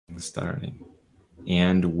Starting.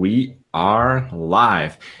 And we are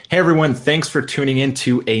live. Hey everyone, thanks for tuning in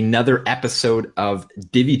to another episode of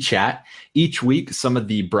Divi Chat. Each week, some of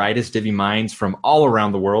the brightest Divi minds from all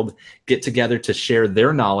around the world get together to share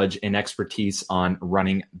their knowledge and expertise on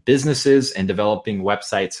running businesses and developing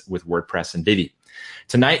websites with WordPress and Divi.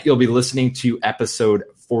 Tonight, you'll be listening to episode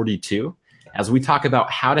 42 as we talk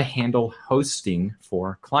about how to handle hosting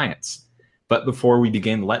for clients. But before we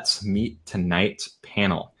begin, let's meet tonight's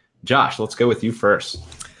panel. Josh, let's go with you first.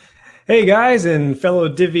 Hey guys and fellow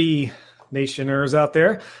Divi Nationers out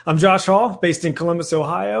there. I'm Josh Hall, based in Columbus,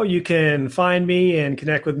 Ohio. You can find me and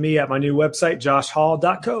connect with me at my new website,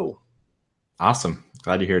 joshhall.co. Awesome.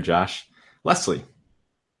 Glad you're here, Josh. Leslie.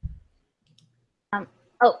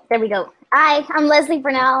 There we go. Hi, I'm Leslie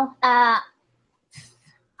Burnell. I'm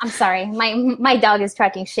sorry. My dog is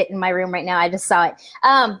tracking shit in my room right now. I just saw it.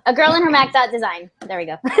 A girl in her Mac.design. There we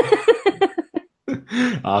go.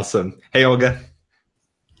 Awesome. Hey, Olga.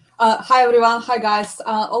 Hi, everyone. Hi, guys.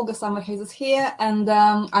 Olga Summerhays is here, and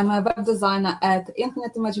I'm a web designer at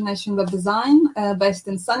Infinite Imagination Web Design, based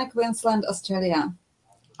in sunny Queensland, Australia.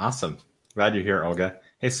 Awesome. Glad you're here, Olga.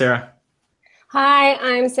 Hey, Sarah. Hi,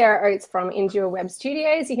 I'm Sarah Oates from Endure Web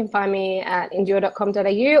Studios. You can find me at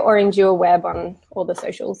endure.com.au or Endure Web on all the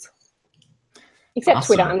socials. Except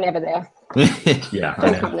Awesome. Twitter, I'm never there. Yeah,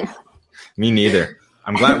 Don't come there. Me neither.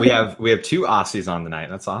 I'm glad we have two Aussies on tonight.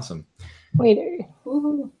 That's awesome. We do.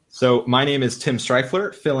 Woo-hoo. So my name is Tim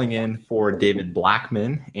Streifler, filling in for David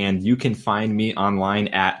Blackman, and you can find me online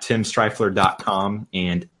at timstreifler.com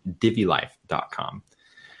and divilife.com.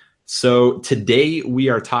 So today we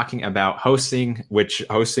are talking about hosting, which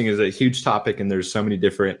hosting is a huge topic, and there's so many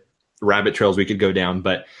different rabbit trails we could go down,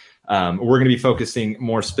 but we're going to be focusing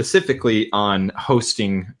more specifically on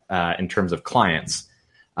hosting in terms of clients.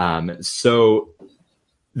 So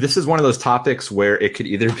this is one of those topics where it could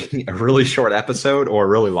either be a really short episode or a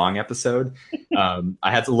really long episode.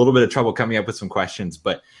 I had a little bit of trouble coming up with some questions,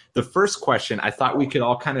 but the first question, I thought we could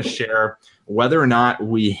all kind of share whether or not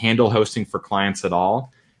we handle hosting for clients at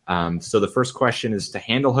all. So the first question is to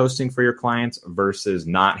handle hosting for your clients versus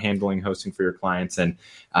not handling hosting for your clients. And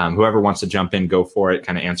whoever wants to jump in, go for it,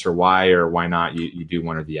 kind of answer why or why not you do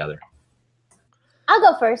one or the other. I'll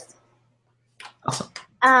go first. Awesome.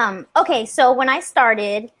 Okay, so when I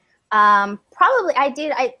started, probably I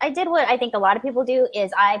did what I think a lot of people do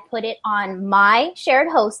is I put it on my shared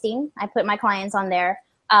hosting. I put my clients on there.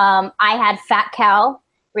 I had Fat Cow,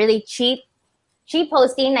 really cheap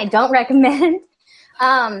hosting. I don't recommend.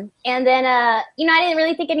 And then, I didn't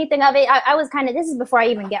really think anything of it. I was this is before I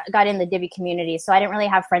even got in the Divi community. So I didn't really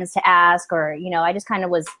have friends to ask or, I just kind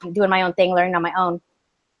of was doing my own thing, learning on my own.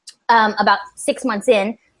 About 6 months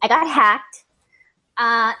in, I got hacked.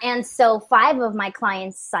 And so 5 of my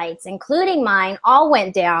clients' sites, including mine, all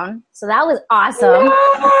went down. So that was awesome.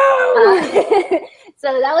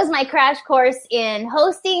 So that was my crash course in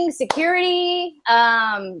hosting, security,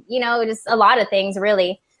 just a lot of things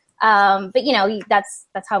really. But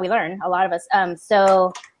that's how we learn, a lot of us.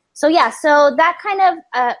 So that kind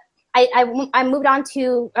of, I moved on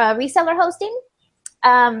to reseller hosting.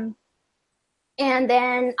 And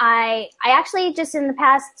then I actually just in the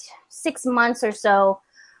past 6 months or so,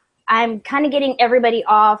 I'm kind of getting everybody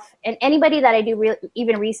off, and anybody that I do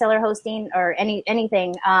even reseller hosting or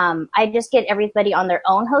anything, I just get everybody on their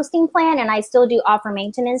own hosting plan, and I still do offer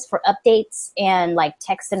maintenance for updates and like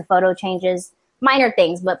text and photo changes. Minor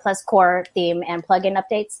things, but plus core theme and plugin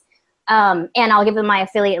updates. And I'll give them my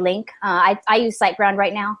affiliate link. I use SiteGround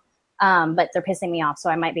right now, but they're pissing me off, so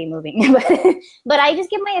I might be moving. But I just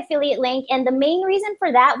give my affiliate link. And the main reason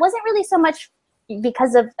for that wasn't really so much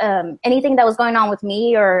because of anything that was going on with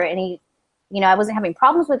me or any, I wasn't having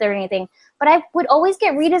problems with it or anything. But I would always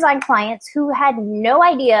get redesign clients who had no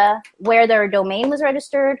idea where their domain was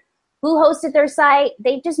registered, who hosted their site.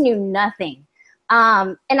 They just knew nothing.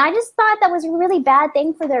 And I just thought that was a really bad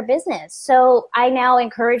thing for their business. So I now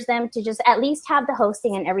encourage them to just at least have the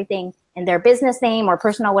hosting and everything in their business name or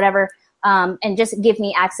personal, whatever, and just give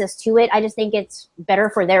me access to it. I just think it's better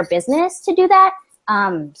for their business to do that.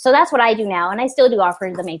 So that's what I do now. And I still do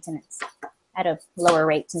offer the maintenance at a lower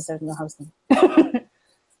rate since there's no hosting.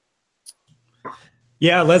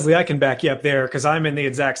 Yeah, Leslie, I can back you up there because I'm in the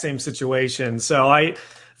exact same situation. So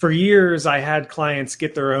for years, I had clients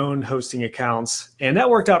get their own hosting accounts, and that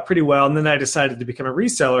worked out pretty well. And then I decided to become a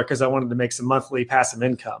reseller because I wanted to make some monthly passive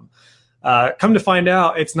income. Come to find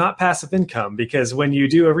out, it's not passive income because when you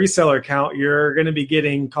do a reseller account, you're going to be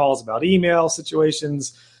getting calls about email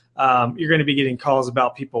situations. You're going to be getting calls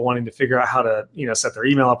about people wanting to figure out how to, set their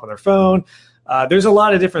email up on their phone. There's a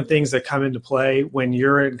lot of different things that come into play when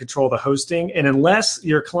you're in control of the hosting. And unless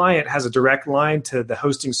your client has a direct line to the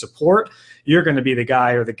hosting support, you're going to be the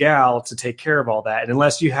guy or the gal to take care of all that. And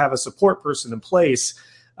unless you have a support person in place,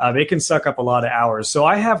 it can suck up a lot of hours. So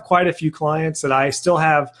I have quite a few clients that I still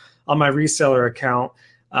have on my reseller account,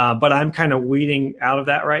 but I'm kind of weeding out of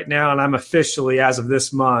that right now. And I'm officially, as of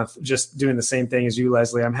this month, just doing the same thing as you,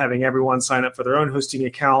 Leslie. I'm having everyone sign up for their own hosting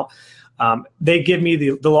account. They give me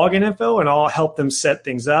the login info, and I'll help them set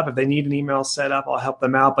things up. If they need an email set up, I'll help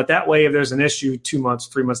them out. But that way, if there's an issue 2 months,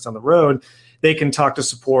 3 months down the road, they can talk to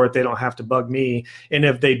support. They don't have to bug me. And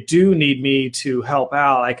if they do need me to help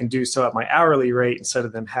out, I can do so at my hourly rate instead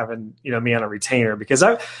of them having, me on a retainer. Because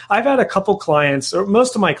I've had a couple clients, or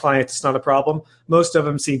most of my clients, it's not a problem. Most of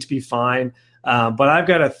them seem to be fine. But I've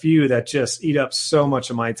got a few that just eat up so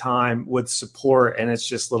much of my time with support, and it's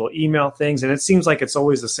just little email things. And it seems like it's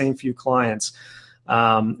always the same few clients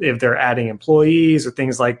if they're adding employees or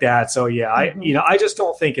things like that. So yeah, I just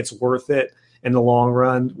don't think it's worth it in the long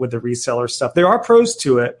run with the reseller stuff. There are pros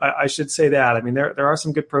to it. I should say that. I mean, there are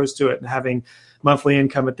some good pros to it, and having monthly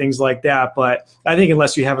income and things like that. But I think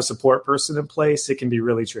unless you have a support person in place, it can be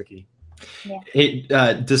really tricky. Yeah. Hey,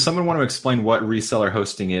 does someone want to explain what reseller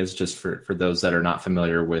hosting is, just for those that are not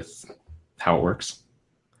familiar with how it works?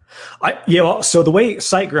 So the way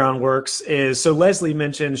SiteGround works is, so Leslie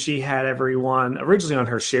mentioned she had everyone originally on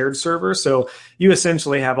her shared server. So you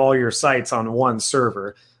essentially have all your sites on one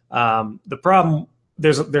server. The problem,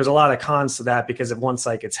 there's a lot of cons to that, because if one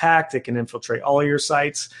site gets hacked, it can infiltrate all your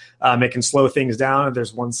sites. It can slow things down if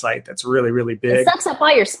there's one site that's really, really big. It sucks up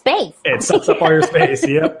all your space. It sucks up all your space.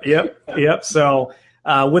 Yep. So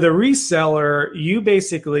with a reseller, you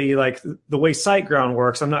basically, like the way SiteGround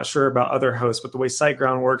works, I'm not sure about other hosts, but the way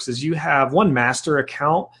SiteGround works is you have one master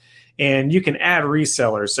account, and you can add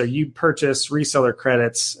resellers. So you purchase reseller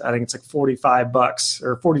credits. I think it's like $45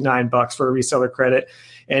 or $49 for a reseller credit.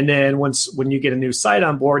 And then when you get a new site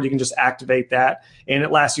on board, you can just activate that, and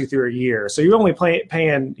it lasts you through a year. So you're only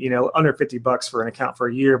paying under $50 for an account for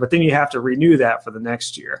a year, but then you have to renew that for the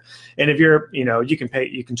next year. And if you're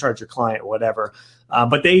you can charge your client whatever,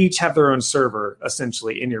 but they each have their own server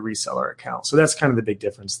essentially in your reseller account. So that's kind of the big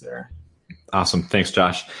difference there. Awesome, thanks,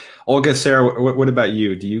 Josh. Olga, Sarah, what about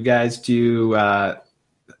you? Do you guys do, or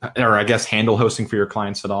I guess, handle hosting for your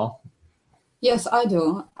clients at all? Yes, I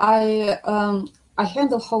do. I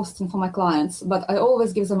handle hosting for my clients, but I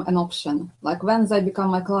always give them an option. Like when they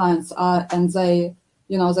become my clients and they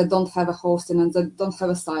don't have a hosting and they don't have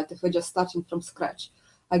a site, if we're just starting from scratch,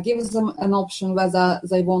 I give them an option whether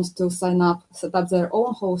they want to set up their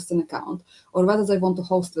own hosting account, or whether they want to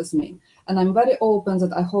host with me. And I'm very open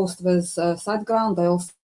that I host with SiteGround. I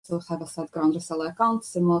also have a SiteGround reseller account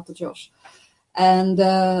similar to Josh. And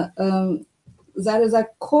there is a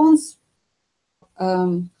cons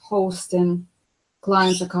hosting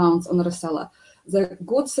client accounts on a reseller. The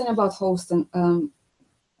good thing about hosting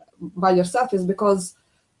by yourself is because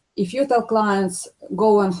if you tell clients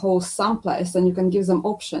go and host someplace and you can give them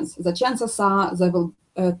options, the chances are they will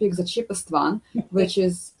pick the cheapest one, which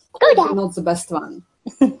is not the best one.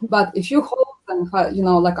 But if you host, and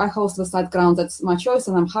like I host with SiteGround, that's my choice,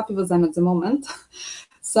 and I'm happy with them at the moment.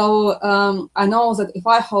 So I know that if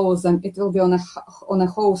I host them, it will be on a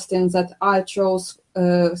hosting that I chose,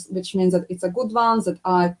 which means that it's a good one, that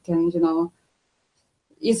I can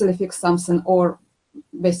easily fix something, or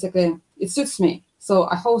basically it suits me. So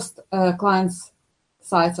I host clients'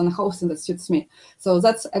 sites on a hosting that suits me. So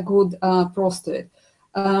that's a good pros to it.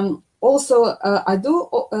 Also, I do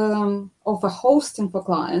offer hosting for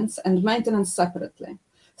clients and maintenance separately.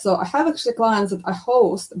 So I have actually clients that I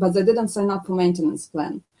host, but they didn't sign up for maintenance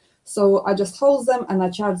plan. So I just host them and I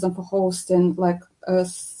charge them for hosting like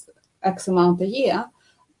X amount a year.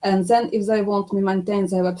 And then if they want me maintain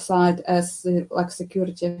their website as like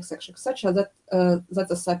security, etc.,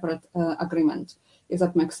 that's a separate agreement, if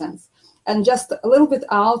that makes sense. And just a little bit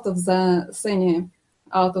out of the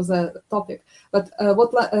topic, but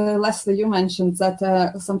what Leslie, you mentioned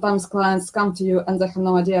that sometimes clients come to you and they have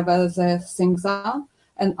no idea where their things are.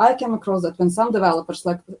 And I came across that when some developers,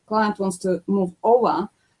 like the client wants to move over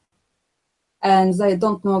and they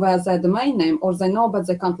don't know where their domain name, or they know but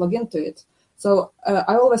they can't log into it. So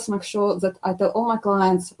I always make sure that I tell all my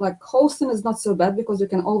clients, like, hosting is not so bad because you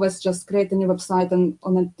can always just create a new website and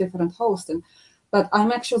on a different hosting. But I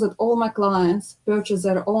make sure that all my clients purchase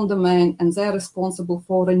their own domain and they're responsible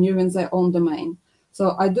for renewing their own domain.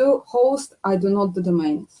 So I do host, I do not do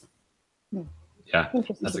domains. Yeah,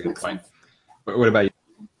 that's a good point. What about you?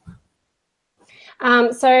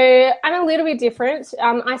 So I'm a little bit different.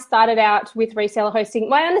 I started out with reseller hosting.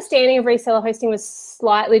 My understanding of reseller hosting was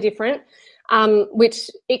slightly different. which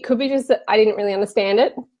it could be just that I didn't really understand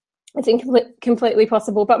it. It's completely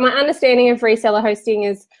possible. But my understanding of reseller hosting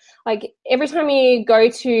is, like, every time you go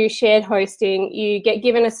to shared hosting, you get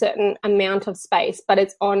given a certain amount of space, but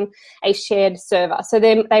it's on a shared server. So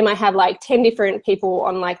they might have like 10 different people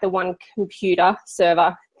on like the one computer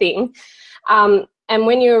server thing. And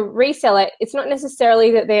when you resell it, it's not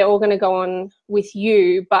necessarily that they're all going to go on with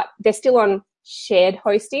you, but they're still on shared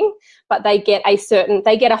hosting, but they get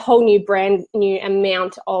a whole new brand new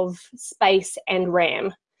amount of space and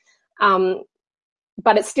RAM.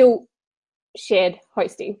 But it's still shared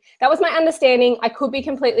hosting. That was my understanding. I could be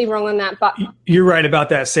completely wrong on that, but you're right about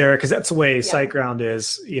that, Sarah, because that's the way SiteGround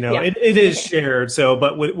is. It is shared. So,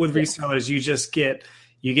 but with resellers,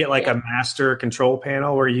 you get like a master control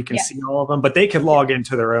panel where you can see all of them, but they could log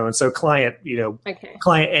into their own. So client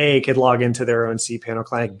A could log into their own cPanel,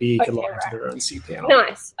 client B could log into their own cPanel.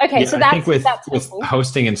 Nice. Okay, so I think with helpful.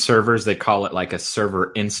 hosting and servers, they call it like a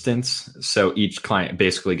server instance. So each client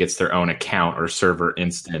basically gets their own account or server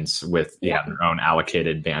instance with their own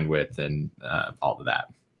allocated bandwidth and all of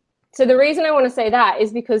that. So the reason I want to say that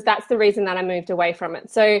is because that's the reason that I moved away from it.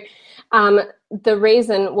 So the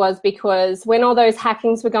reason was because when all those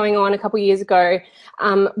hackings were going on a couple of years ago,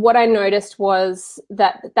 what I noticed was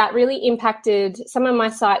that really impacted some of my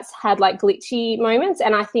sites had like glitchy moments.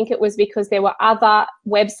 And I think it was because there were other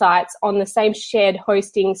websites on the same shared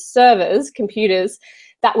hosting servers, computers,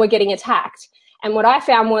 that were getting attacked. And what I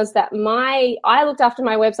found was that I looked after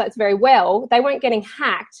my websites very well. They weren't getting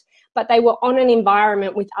hacked, but they were on an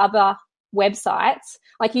environment with other websites.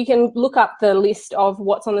 Like, you can look up the list of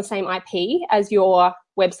what's on the same IP as your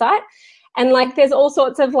website. And like, there's all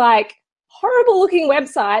sorts of like horrible looking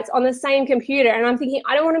websites on the same computer. And I'm thinking,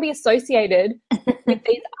 I don't want to be associated with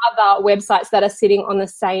these other websites that are sitting on the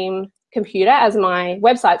same computer as my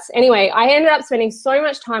websites. Anyway, I ended up spending so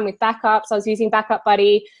much time with backups. I was using Backup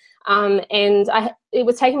Buddy. And it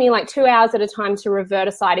was taking me like 2 hours at a time to revert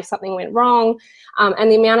a site if something went wrong.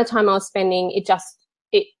 And the amount of time I was spending,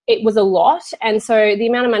 it was a lot. And so the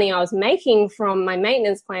amount of money I was making from my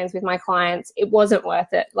maintenance plans with my clients, it wasn't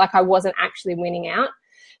worth it. Like, I wasn't actually winning out.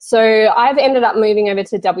 So I've ended up moving over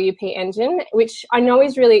to WP Engine, which I know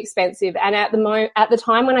is really expensive. And at the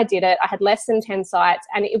time when I did it, I had less than 10 sites,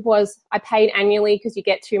 and I paid annually because you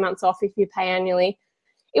get 2 months off if you pay annually.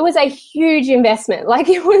 It was a huge investment. Like,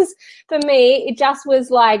 it was, for me, it just was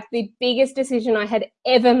like the biggest decision I had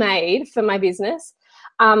ever made for my business.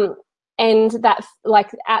 And that,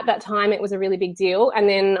 like, at that time, it was a really big deal. And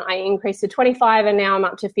then I increased to 25, and now I'm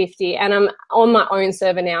up to 50. And I'm on my own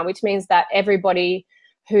server now, which means that everybody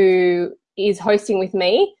who is hosting with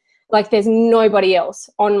me, like, there's nobody else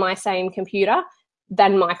on my same computer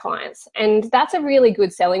than my clients. And that's a really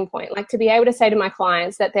good selling point. Like, to be able to say to my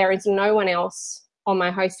clients that there is no one else on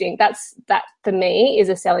my hosting, that for me is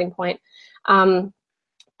a selling point.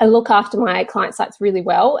 I look after my client sites really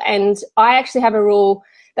well. And I actually have a rule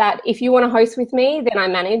that if you want to host with me, then I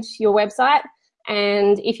manage your website.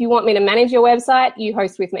 And if you want me to manage your website, you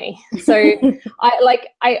host with me. So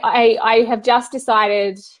I have just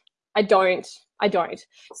decided I don't.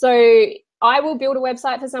 So I will build a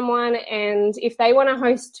website for someone, and if they want to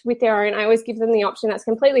host with their own, I always give them the option. That's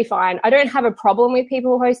completely fine. I don't have a problem with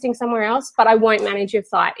people hosting somewhere else, but I won't manage your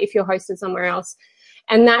site if you're hosted somewhere else.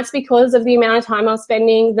 And that's because of the amount of time I was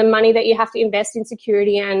spending, the money that you have to invest in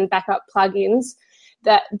security and backup plugins,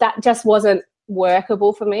 that just wasn't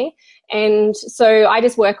workable for me. And so I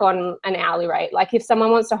just work on an hourly rate. Like, if someone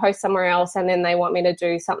wants to host somewhere else and then they want me to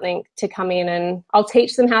do something to come in, and I'll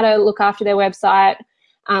teach them how to look after their website,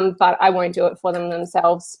 but I won't do it for them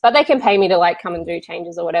themselves. But they can pay me to like come and do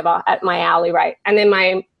changes or whatever at my hourly rate. And then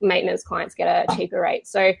my maintenance clients get a cheaper rate.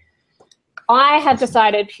 So I have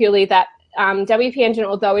decided purely that WP Engine,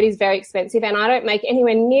 although it is very expensive, and I don't make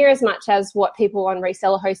anywhere near as much as what people on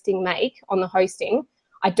reseller hosting make on the hosting.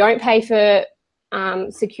 I don't pay for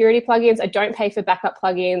security plugins. I don't pay for backup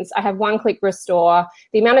plugins. I have one-click restore.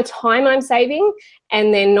 The amount of time I'm saving,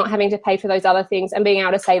 and then not having to pay for those other things, and being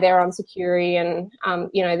able to say they're on security and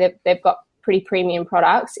they've got pretty premium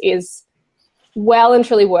products, is well and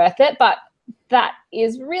truly worth it. But that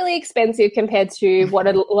is really expensive compared to what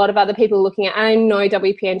a lot of other people are looking at. And I know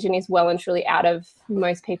WP Engine is well and truly out of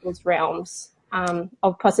most people's realms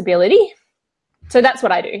of possibility. So that's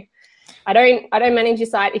what I do. I don't manage your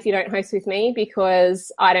site if you don't host with me,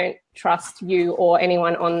 because I don't trust you or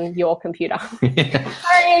anyone on your computer.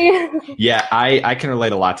 Sorry. Yeah, I can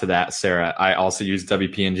relate a lot to that, Sarah. I also use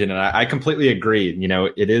WP Engine, and I completely agree. You know,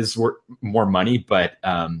 it is more money, but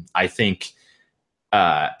I think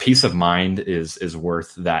peace of mind is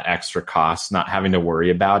worth that extra cost, not having to worry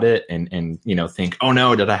about it and think, oh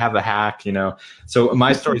no, did I have a hack? So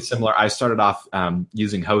my story's similar. I started off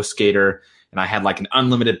using HostGator, and I had like an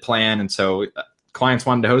unlimited plan, and so clients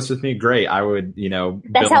wanted to host with me. Great, I would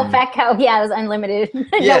That's how Fat Cow. Yeah, it was unlimited.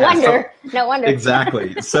 No wonder.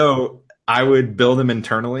 Exactly. So I would build them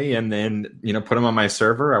internally and then put them on my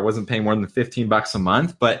server. I wasn't paying more than $15 a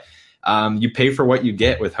month, but you pay for what you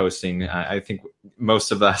get with hosting. I think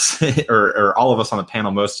most of us, or all of us on the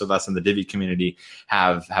panel, most of us in the Divi community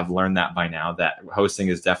have learned that by now, that hosting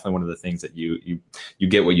is definitely one of the things that you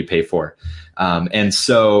get what you pay for. And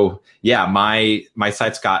so, yeah, my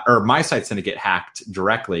site's going to get hacked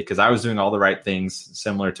directly because I was doing all the right things,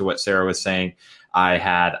 similar to what Sarah was saying. I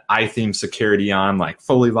had iTheme security on, like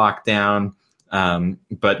fully locked down.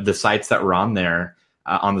 But the sites that were on there,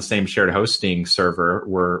 on the same shared hosting server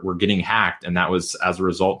were getting hacked, and that was as a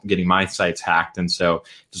result getting my sites hacked, and so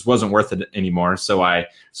it just wasn't worth it anymore. So I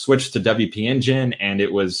switched to WP Engine, and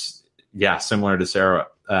it was similar to Sarah,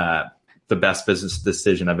 the best business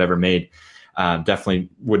decision I've ever made. Definitely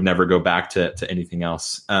would never go back to anything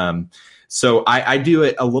else. So I do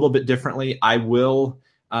it a little bit differently. I will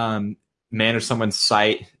manage someone's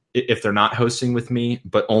site if they're not hosting with me,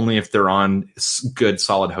 but only if they're on good,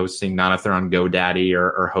 solid hosting, not if they're on GoDaddy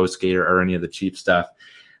or HostGator or any of the cheap stuff.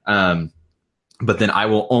 But then I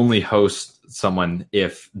will only host someone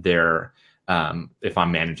if they're if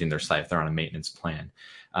I'm managing their site, if they're on a maintenance plan.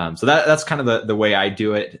 So that's kind of the way I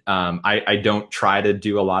do it. I don't try to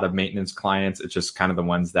do a lot of maintenance clients. It's just kind of the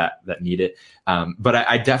ones that need it. But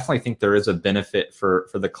I definitely think there is a benefit for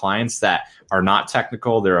the clients that are not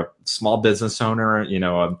technical. They're a small business owner,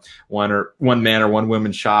 a one man or one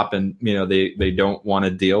woman shop, and they don't want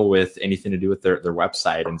to deal with anything to do with their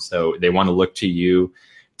website, and so they want to look to you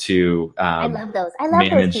to I love those. I love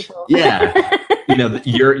those people. Yeah.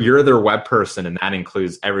 You're their web person, and that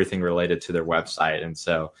includes everything related to their website. And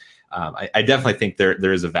so I definitely think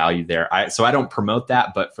there is a value there. So I don't promote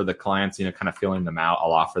that, but for the clients, kind of feeling them out,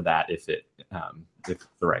 I'll offer that if the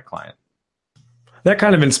right client. That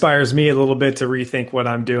kind of inspires me a little bit to rethink what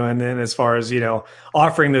I'm doing. And as far as,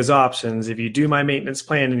 offering those options, if you do my maintenance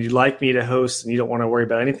plan and you'd like me to host and you don't want to worry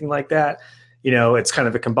about anything like that, it's kind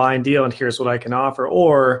of a combined deal and here's what I can offer.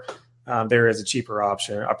 Or there is a cheaper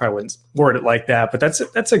option. I probably wouldn't word it like that, but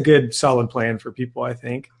that's a good solid plan for people, I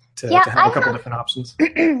think, to have a couple different options.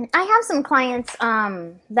 I have some clients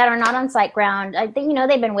that are not on SiteGround. I think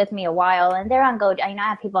they've been with me a while, and they're on GoDaddy. I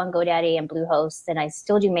have people on GoDaddy and Bluehost that I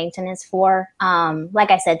still do maintenance for.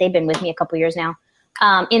 Like I said, they've been with me a couple years now.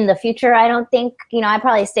 In the future, I don't think I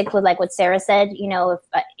probably stick with like what Sarah said.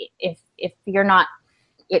 If you're not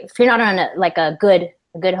on a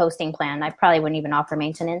good hosting plan, I probably wouldn't even offer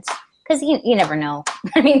maintenance. Because you never know.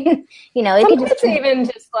 I mean, it could just even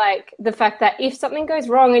just like the fact that if something goes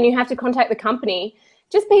wrong and you have to contact the company,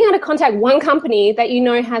 just being able to contact one company that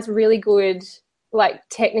has really good like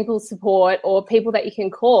technical support or people that you can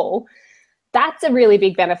call, that's a really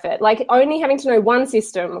big benefit. Like only having to know one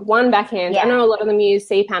system, one backend. Yeah. I know a lot of them use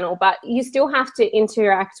cPanel, but you still have to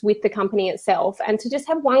interact with the company itself, and to just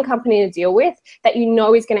have one company to deal with that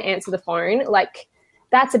is going to answer the phone, like.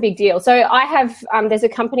 That's a big deal. So I have, there's a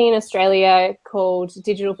company in Australia called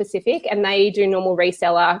Digital Pacific, and they do normal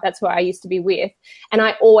reseller. That's who I used to be with. And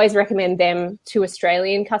I always recommend them to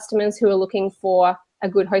Australian customers who are looking for a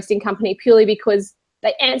good hosting company, purely because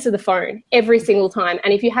they answer the phone every single time.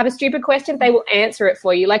 And if you have a stupid question, they will answer it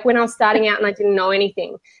for you. Like when I was starting out and I didn't know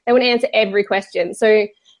anything, they would answer every question. So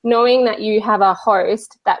knowing that you have a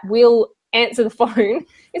host that will answer the phone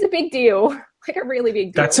is a big deal. Like a really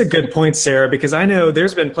big deal. That's a good point, Sarah, because I know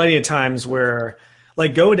there's been plenty of times where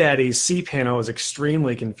like GoDaddy's cPanel is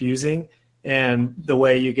extremely confusing, and the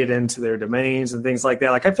way you get into their domains and things like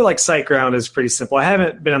that. Like I feel like SiteGround is pretty simple. I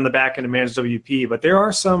haven't been on the back end to manage WP, but there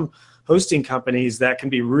are some hosting companies that can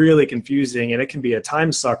be really confusing, and it can be a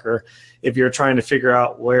time sucker if you're trying to figure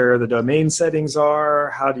out where the domain settings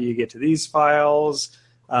are, how do you get to these files.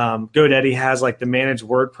 GoDaddy has like the managed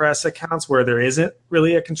WordPress accounts where there isn't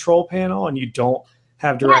really a control panel and you don't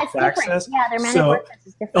have direct access. Yeah, their managed WordPress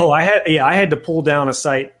is different. Oh, I had to pull down a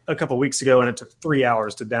site a couple of weeks ago and it took 3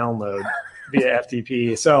 hours to download via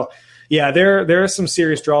FTP. So yeah, there are some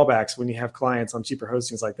serious drawbacks when you have clients on cheaper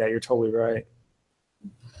hostings like that. You're totally right.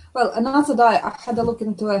 Well, another day I had a look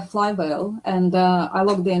into a Flywheel, and I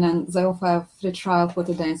logged in, and they offer a free trial for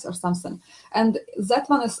 2 days or something. And that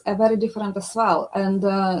one is very different as well. And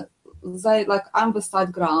I'm with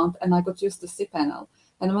SiteGround, and I got used to cPanel.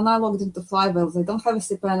 And when I logged into Flywheel, they don't have a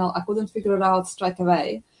cPanel. I couldn't figure it out straight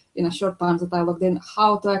away in a short time that I logged in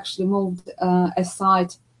how to actually move a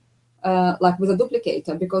site like with a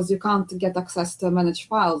duplicator, because you can't get access to manage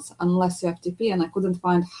files unless you FTP, and I couldn't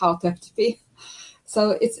find how to FTP.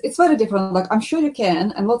 So it's very different. Like, I'm sure you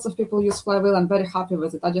can, and lots of people use Flywheel. I'm very happy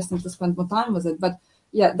with it. I just need to spend more time with it. But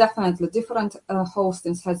yeah, definitely different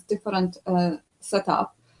hostings has different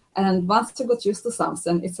setup. And once you get used to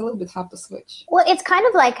something, it's a little bit hard to switch. Well, it's kind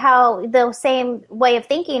of like how the same way of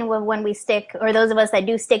thinking when we stick, or those of us that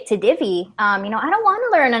do stick to Divi, I don't want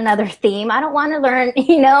to learn another theme. I don't want to learn,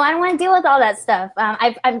 I don't want to deal with all that stuff.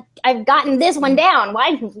 I've gotten this one down.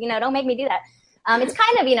 Why, don't make me do that. It's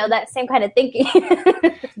kind of, that same kind of thinking.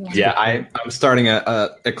 Yeah, I'm starting a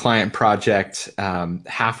client project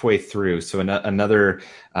halfway through. So another,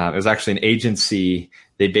 it was actually an agency.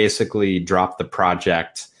 They basically dropped the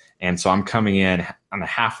project. And so I'm coming in on a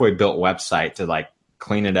halfway built website to like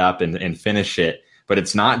clean it up and finish it, but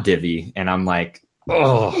it's not Divi. And I'm like,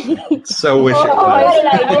 oh, so wish it was.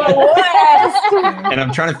 And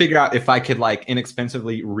I'm trying to figure out if I could like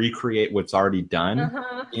inexpensively recreate what's already done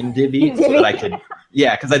in Divi so that I could,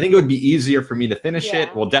 because I think it would be easier for me to finish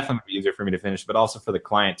it. Well, definitely be easier for me to finish, but also for the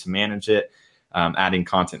client to manage it. Adding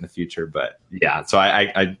content in the future, but yeah, so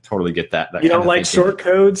I totally get that. You don't like short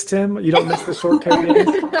codes, Tim? You don't miss the short code days?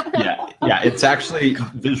 Yeah, it's actually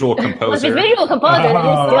Visual Composer. Visual Composer.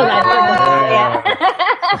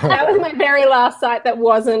 That was my very last site that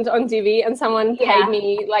wasn't on Divi, and someone paid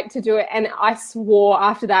me to do it, and I swore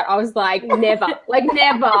after that, I was like, never,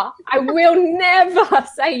 never. I will never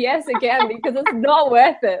say yes again because it's not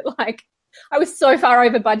worth it. I was so far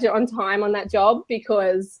over budget on time on that job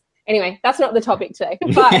because. Anyway, that's not the topic today,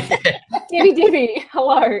 but Divi,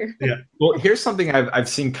 hello. Yeah. Well, here's something I've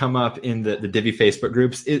seen come up in the Divi Facebook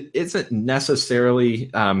groups. It isn't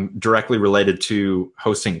necessarily directly related to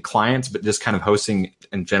hosting clients, but just kind of hosting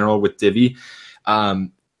in general with Divi.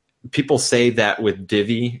 People say that with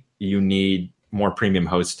Divi, you need more premium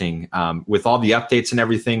hosting. With all the updates and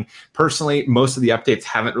everything, personally, most of the updates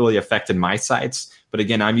haven't really affected my sites. But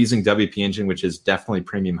again, I'm using WP Engine, which is definitely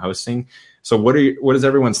premium hosting. So what is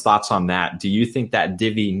everyone's thoughts on that? Do you think that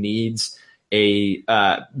Divi needs a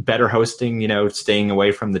better hosting, staying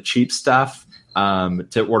away from the cheap stuff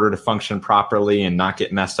to order to function properly and not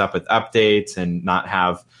get messed up with updates and not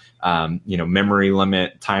have, memory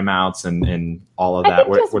limit timeouts and all of that? I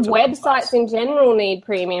think just websites in general need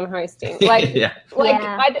premium hosting.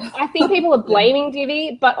 I think people are blaming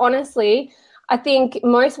Divi, but honestly, I think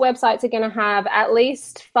most websites are going to have at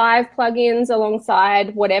least 5 plugins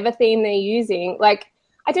alongside whatever theme they're using. I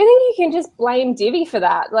don't think you can just blame Divi for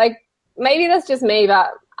that. Maybe that's just me,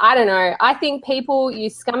 but I don't know. I think people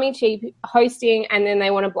use scummy cheap hosting and then they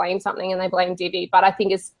want to blame something and they blame Divi, but I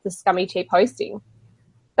think it's the scummy cheap hosting.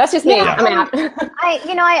 That's just me. I'm out.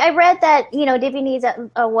 I read that, Divi needs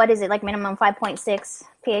a what is it, minimum 5.6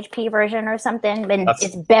 PHP version or something, and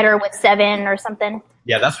it's better with 7 or something.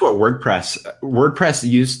 Yeah, that's what WordPress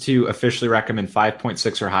used to officially recommend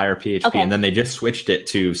 5.6 or higher PHP, and then they just switched it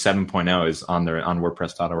to 7.0 on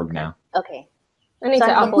WordPress.org now. Okay. I need to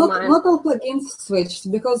upload mine. Not all plugins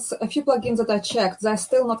switched, because a few plugins that I checked, they're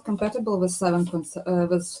still not compatible with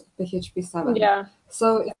with PHP 7. Yeah.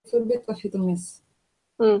 So it's a bit of hit and miss.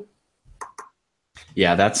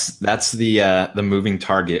 Yeah, that's the moving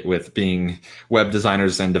target with being web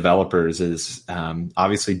designers and developers is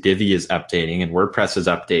obviously Divi is updating and WordPress is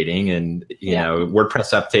updating, and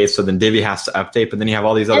WordPress updates, so then Divi has to update, but then you have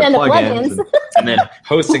all these other plugins and then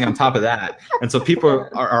hosting on top of that, and so people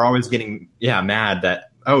are always getting mad that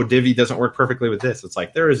Divi doesn't work perfectly with this. It's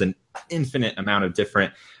like there is an infinite amount of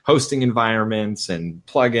different hosting environments and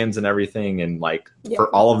plugins and everything, and for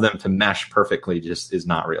all of them to mesh perfectly just is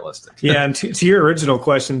not realistic. Yeah, and to your original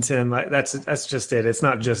question, Tim, that's just it. It's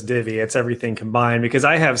not just Divi; it's everything combined. Because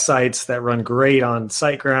I have sites that run great on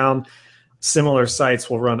SiteGround. Similar sites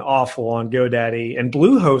will run awful on GoDaddy, and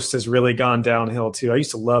Bluehost has really gone downhill too. I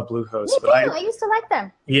used to love Bluehost, but I used to like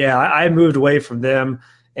them. Yeah, I moved away from them.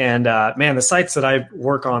 And man, the sites that I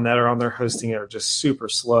work on that are on their hosting are just super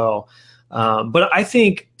slow. But I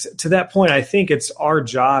think to that point, I think it's our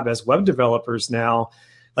job as web developers now.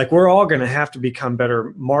 We're all going to have to become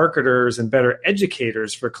better marketers and better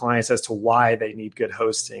educators for clients as to why they need good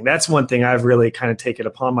hosting. That's one thing I've really kind of taken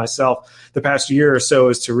upon myself the past year or so,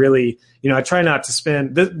 is to really, I try not to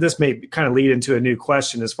spend, this may kind of lead into a new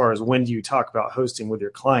question as far as when do you talk about hosting with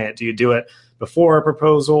your client? Do you do it before a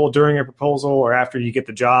proposal, during a proposal, or after you get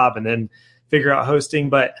the job and then figure out hosting?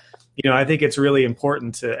 But, I think it's really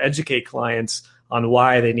important to educate clients on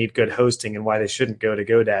why they need good hosting and why they shouldn't go to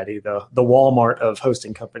GoDaddy, the Walmart of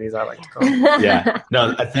hosting companies, I like to call them. Yeah.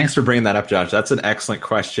 No, thanks for bringing that up, Josh. That's an excellent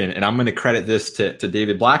question. And I'm going to credit this to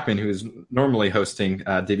David Blackman, who's normally hosting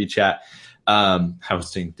Divi Chat.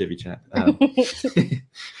 hosting DiviChat.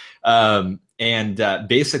 And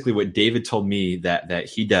basically what David told me that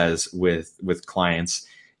he does with clients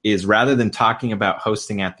is rather than talking about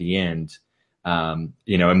hosting at the end, and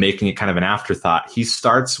making it kind of an afterthought, he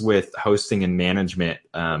starts with hosting and management,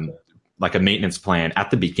 like a maintenance plan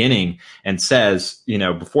at the beginning, and says,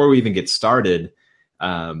 before we even get started,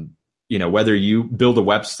 whether you build a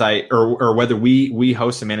website or whether we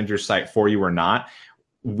host and manage your site for you or not,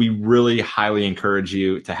 we really highly encourage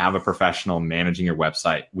you to have a professional managing your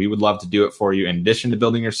website. We would love to do it for you in addition to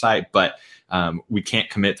building your site, but we can't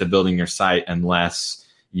commit to building your site unless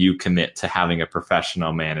you commit to having a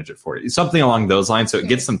professional manage it for you. Something along those lines. So it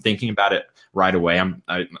gets them thinking about it right away.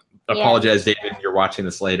 I apologize, David, you're watching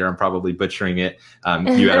this later. I'm probably butchering it.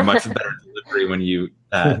 You had a much better delivery when you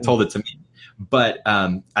told it to me. But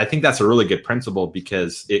I think that's a really good principle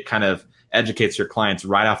because it kind of educates your clients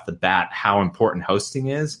right off the bat how important hosting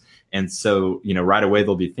is. And so, right away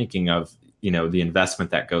they'll be thinking of, the investment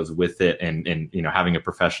that goes with it and having a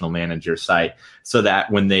professional manage your site so that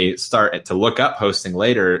when they start to look up hosting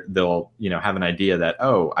later, they'll, have an idea that,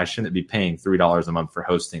 oh, I shouldn't be paying $3 a month for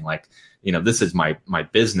hosting. Like, this is my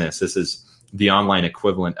business. This is the online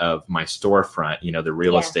equivalent of my storefront, the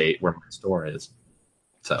real estate where my store is.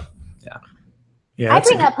 So, yeah. I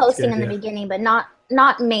bring up hosting in the beginning, but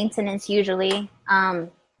not maintenance usually.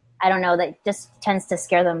 I don't know, that just tends to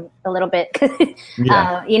scare them a little bit.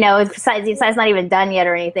 The site's not even done yet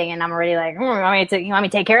or anything, and I'm already like, you want me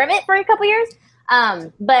to take care of it for a couple years?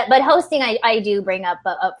 But hosting, I do bring up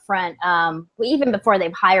front, even before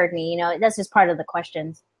they've hired me. That's just part of the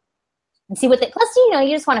questions. And see what they. Plus,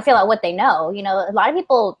 you just want to fill out what they know. A lot of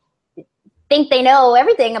people think they know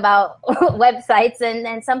everything about websites,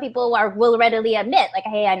 and some people will readily admit, like,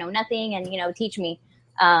 hey, I know nothing, and teach me.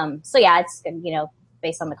 So yeah, it's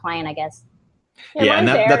based on the client, I guess. Yeah, and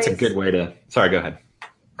that's a good way to. Sorry, go ahead.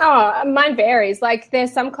 Oh, mine varies. Like,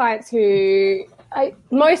 there's some clients who,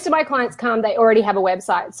 most of my clients come, they already have a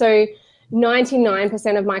website. So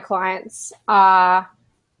 99% of my clients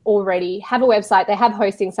already have a website. They have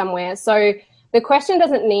hosting somewhere. So the question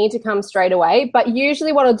doesn't need to come straight away. But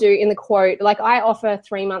usually what I'll do in the quote, like, I offer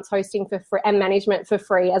 3 months hosting for free and management for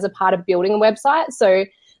free as a part of building a website. So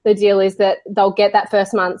the deal is that they'll get that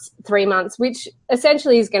first 3 months, which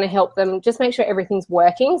essentially is going to help them just make sure everything's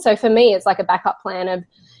working. So for me, it's like a backup plan of,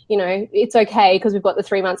 it's okay because we've got the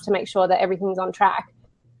 3 months to make sure that everything's on track.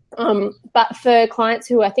 But for clients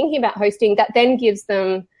who are thinking about hosting, that then gives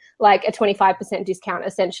them like a 25% discount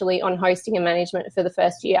essentially on hosting and management for the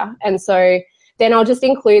first year. And so then I'll just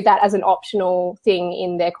include that as an optional thing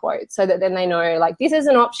in their quote so that then they know, like, this is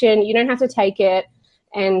an option. You don't have to take it.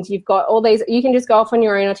 And you've got all these, you can just go off on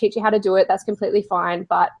your own. I'll teach you how to do it. That's completely fine.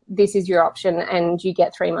 But this is your option and you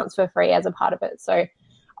get 3 months for free as a part of it. So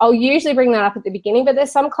I'll usually bring that up at the beginning. But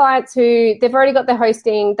there's some clients who they've already got their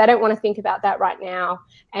hosting. They don't want to think about that right now.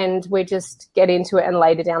 And we just get into it, and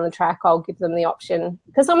later down the track, I'll give them the option.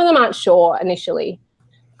 Because some of them aren't sure initially,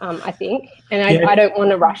 I think. And I don't want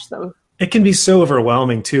to rush them. It can be so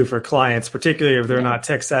overwhelming too for clients, particularly if they're not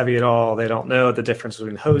tech savvy at all. They don't know the difference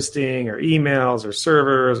between hosting or emails or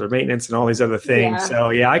servers or maintenance and all these other things. Yeah. So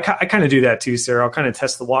I kind of do that too, Sarah. I'll kind of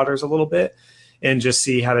test the waters a little bit and just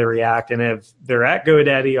see how they react. And if they're at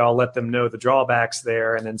GoDaddy, I'll let them know the drawbacks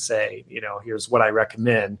there and then say, here's what I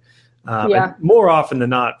recommend. And more often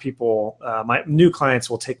than not, people, my new clients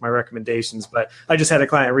will take my recommendations. But I just had a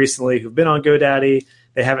client recently who've been on GoDaddy.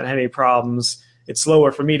 They haven't had any problems. It's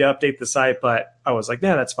slower for me to update the site, but I was like,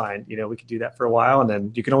 that's fine. We could do that for a while, and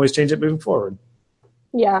then you can always change it moving forward.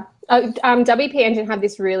 Yeah. WP Engine have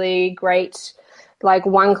this really great, like,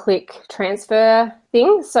 one-click transfer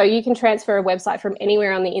thing. So you can transfer a website from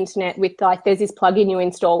anywhere on the internet with, like, there's this plugin you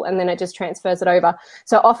install, and then it just transfers it over.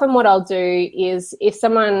 So often what I'll do is if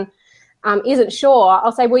someone isn't sure,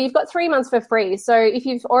 I'll say, well, you've got 3 months for free. So if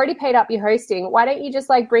you've already paid up your hosting, why don't you just,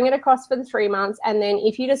 like, bring it across for the 3 months? And then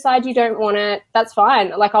if you decide you don't want it, that's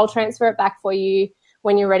fine. Like, I'll transfer it back for you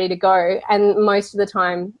when you're ready to go. And most of the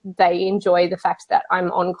time they enjoy the fact that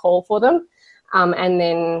I'm on call for them. And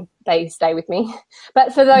then they stay with me.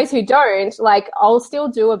 But for those who don't, like, I'll still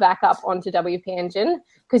do a backup onto WP Engine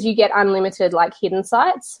because you get unlimited, like, hidden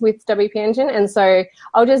sites with WP Engine. And so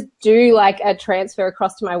I'll just do, like, a transfer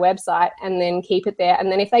across to my website and then keep it there. And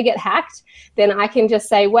then if they get hacked, then I can just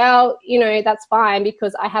say, well, that's fine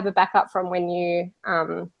because I have a backup from when you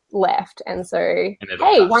left. And so,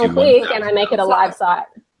 hey, one click and I make it a live site.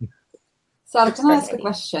 Sarah, can I ask a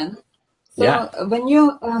question? So when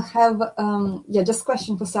you have, just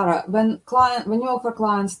question for Sarah. When you offer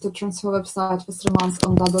clients to transfer website for 3 months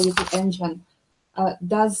on WP Engine,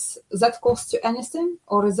 does that cost you anything,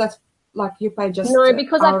 or is that like you pay just No,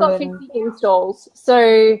 because I've got 50 installs.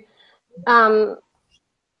 So,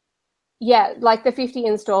 yeah, like the 50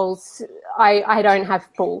 installs, I don't have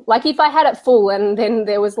full. Like if I had it full and then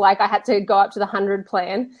there was like I had to go up to the 100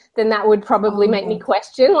 plan, then that would probably make me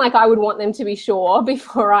question. Like I would want them to be sure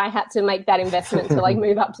before I had to make that investment to like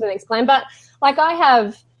move up to the next plan. But like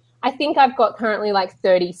I think I've got currently like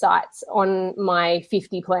 30 sites on my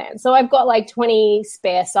 50 plan. So I've got like 20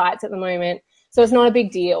 spare sites at the moment. So it's not a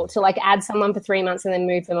big deal to like add someone for 3 months and then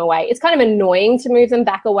move them away. It's kind of annoying to move them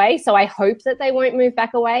back away. So I hope that they won't move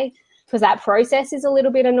back away, because that process is a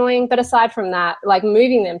little bit annoying. But aside from that, like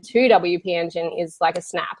moving them to WP Engine is like a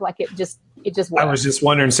snap. Like it just works. I was just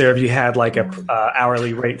wondering, Sarah, if you had like a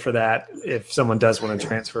hourly rate for that, if someone does want to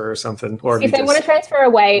transfer or something. Or if they want to transfer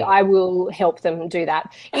away, I will help them do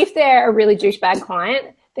that. If they're a really douchebag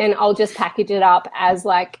client, then I'll just package it up as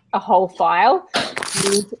like a whole file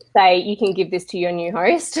and say you can give this to your new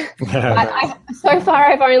host. But so far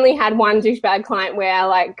I've only had one douchebag client where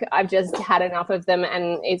like I've just had enough of them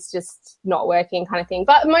and it's just not working kind of thing.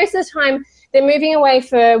 But most of the time they're moving away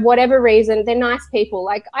for whatever reason. They're nice people.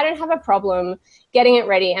 Like I don't have a problem getting it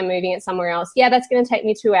ready and moving it somewhere else. Yeah, that's going to take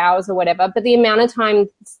me 2 hours or whatever. But the amount of times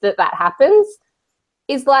that happens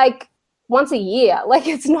is like once a year. Like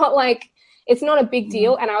it's not a big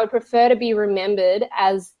deal, and I would prefer to be remembered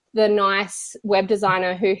as the nice web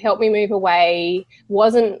designer who helped me move away,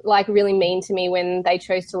 wasn't like really mean to me when they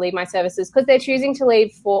chose to leave my services, because they're choosing to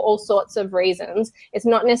leave for all sorts of reasons. It's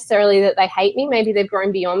not necessarily that they hate me. Maybe they've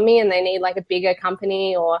grown beyond me and they need like a bigger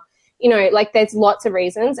company, or, you know, like there's lots of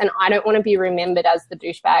reasons, and I don't want to be remembered as the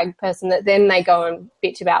douchebag person that then they go and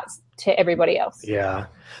bitch about to everybody else. Yeah.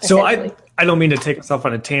 So I don't mean to take us off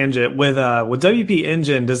on a tangent. With WP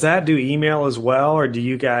Engine, does that do email as well, or do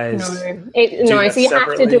you guys? No, so you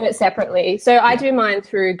have to do it separately. So I do mine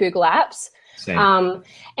through Google Apps. Same.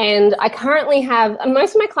 And I currently have,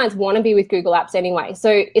 most of my clients want to be with Google Apps anyway,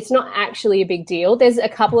 so it's not actually a big deal. There's a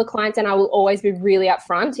couple of clients, and I will always be really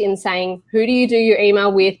upfront in saying, who do you do your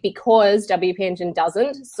email with, because WP Engine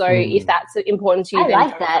doesn't. So if that's important to you, I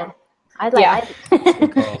like that.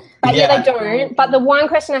 But yeah, they don't. But the one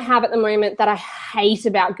question I have at the moment that I hate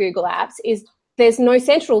about Google Apps is there's no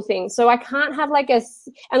central thing. So I can't have like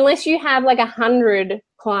unless you have like 100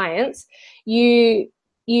 clients, you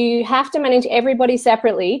have to manage everybody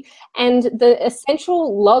separately. And the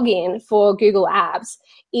essential login for Google Apps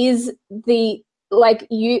is the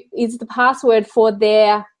password for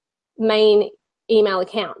their main email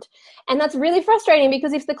account. And that's really frustrating,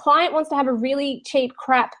 because if the client wants to have a really cheap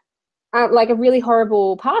crap, like a really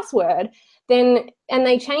horrible password, and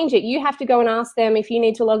they change it, you have to go and ask them if you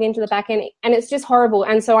need to log into the back end, and it's just horrible.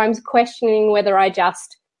 And so I'm questioning whether I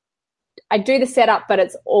do the setup, but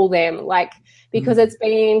it's all them, like, because it's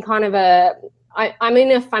been kind of I'm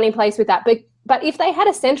in a funny place with that. But if they had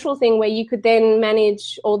a central thing where you could then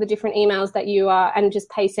manage all the different emails that you are and just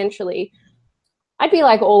pay centrally, I'd be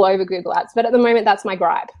like all over Google Apps. But at the moment, that's my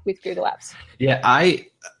gripe with Google Apps. Yeah,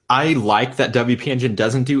 I like that WP Engine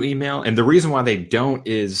doesn't do email. And the reason why they don't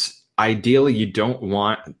is ideally you don't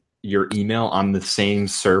want your email on the same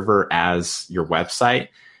server as your website.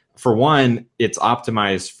 For one, it's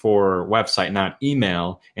optimized for website, not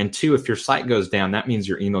email. And two, if your site goes down, that means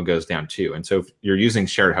your email goes down too. And so if you're using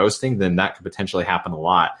shared hosting, then that could potentially happen a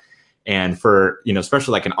lot. And for,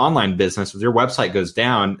 especially like an online business, if your website goes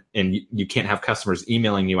down and you can't have customers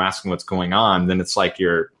emailing you asking what's going on, then it's like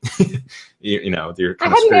you're, you're kind of screwed. I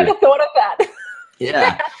hadn't ever thought of that.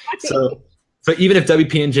 Yeah. So even if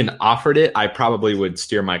WP Engine offered it, I probably would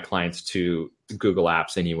steer my clients to Google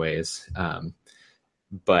Apps anyways.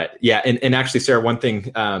 But yeah, and actually, Sarah, one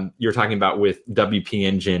thing you were talking about with WP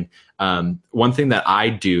Engine, one thing that I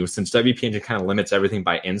do, since WP Engine kind of limits everything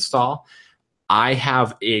by install, I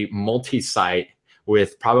have a multi-site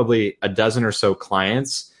with probably a dozen or so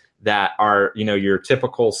clients that are, your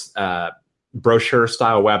typical brochure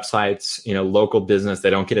style websites, local business. They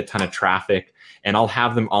don't get a ton of traffic, and I'll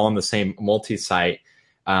have them all on the same multi-site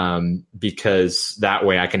because that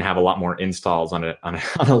way I can have a lot more installs on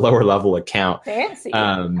a lower level account. Fancy.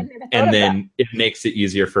 And then it makes it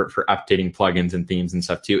easier for updating plugins and themes and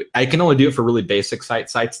stuff too. I can only do it for really basic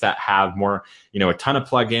sites that have more, a ton of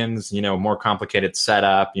plugins, more complicated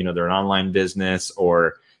setup, they're an online business,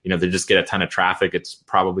 or, they just get a ton of traffic. It's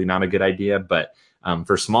probably not a good idea, but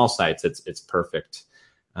for small sites, it's perfect.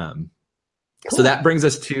 Cool. So that brings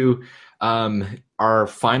us to our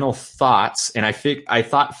final thoughts, and I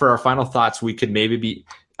thought for our final thoughts we could maybe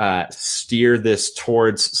steer this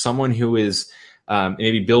towards someone who is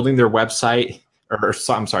maybe building their website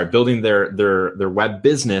building their web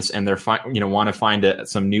business, and they're want to find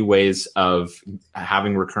some new ways of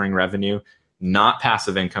having recurring revenue, not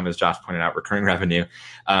passive income, as Josh pointed out, recurring revenue.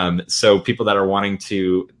 So people that are wanting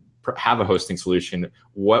to have a hosting solution,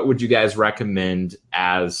 what would you guys recommend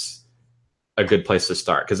as a good place to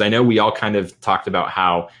start? Because I know we all kind of talked about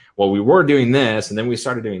how, well, we were doing this and then we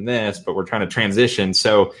started doing this, but we're trying to transition.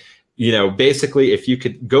 So, basically, if you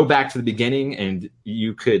could go back to the beginning and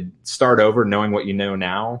you could start over knowing what you know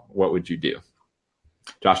now, what would you do?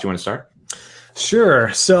 Josh, do you want to start?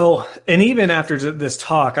 Sure. So, and even after this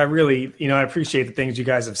talk, I really, I appreciate the things you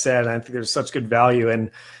guys have said. I think there's such good value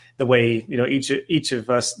in the way, each of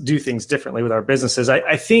us do things differently with our businesses.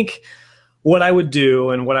 I think what I would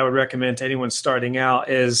do and what I would recommend to anyone starting out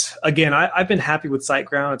is, again, I've been happy with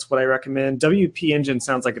SiteGround. It's what I recommend. WP Engine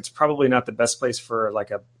sounds like it's probably not the best place for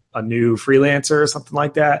like a new freelancer or something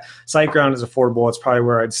like that. SiteGround is affordable. It's probably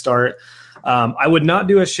where I'd start. I would not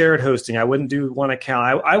do a shared hosting. I wouldn't do one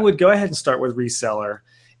account. I would go ahead and start with reseller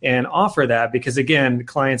and offer that, because again,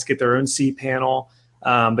 clients get their own cPanel,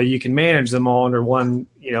 but you can manage them all under one,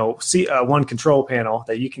 one control panel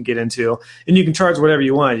that you can get into, and you can charge whatever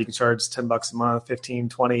you want. You can charge $10 a month, 15,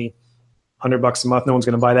 20, $100 a month. No one's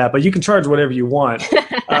going to buy that, but you can charge whatever you want.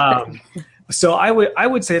 So I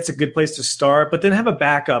would say it's a good place to start, but then have a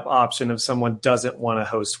backup option if someone doesn't want to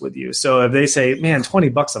host with you. So if they say, man,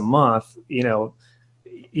 $20 a month, a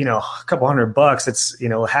couple $100, it's,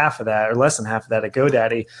 half of that or less than half of that at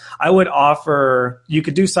GoDaddy. I would offer, you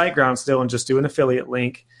could do SiteGround still and just do an affiliate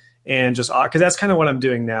link and just, cause that's kind of what I'm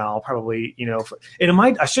doing now. Probably,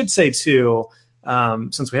 I should say too,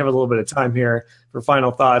 since we have a little bit of time here for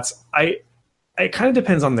final thoughts, it kind of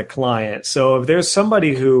depends on the client. So if there's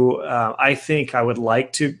somebody who I think I would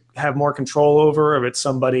like to have more control over, if it's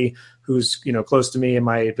somebody who's close to me in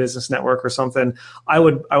my business network or something, I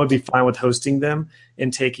would be fine with hosting them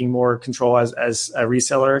and taking more control as a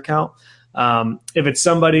reseller account. If it's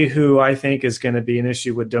somebody who I think is going to be an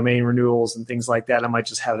issue with domain renewals and things like that, I might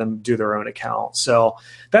just have them do their own account. So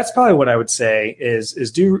that's probably what I would say is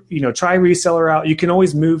try reseller out. You can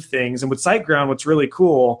always move things. And with SiteGround, what's really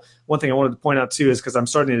cool, one thing I wanted to point out too, is because I'm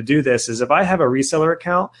starting to do this, is if I have a reseller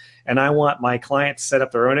account and I want my client to set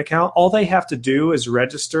up their own account, all they have to do is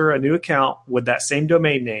register a new account with that same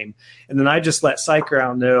domain name. And then I just let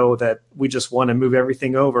SiteGround know that we just want to move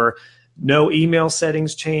everything over. No email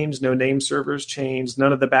settings change, no name servers change,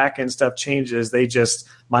 none of the back-end stuff changes.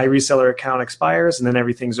 My reseller account expires and then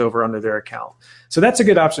everything's over under their account. So that's a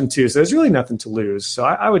good option too. So there's really nothing to lose. So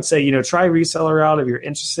I would say, try reseller out if you're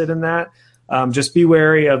interested in that. Just be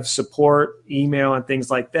wary of support, email, and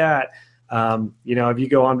things like that. If you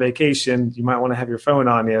go on vacation, you might want to have your phone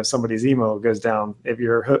on you if somebody's email goes down, if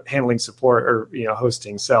you're handling support or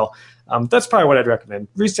hosting. So that's probably what I'd recommend.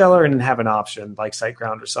 Reseller, and then have an option like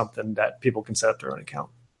SiteGround or something that people can set up their own account.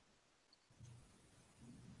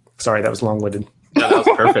 Sorry, that was long-winded. No, that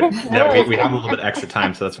was perfect. Yeah, we have a little bit extra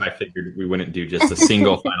time, so that's why I figured we wouldn't do just a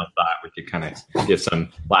single final thought. We could kind of give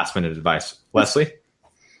some last-minute advice. Leslie?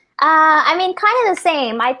 Kind of the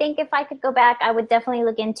same. I think if I could go back, I would definitely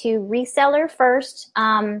look into reseller first,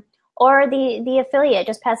 or the affiliate,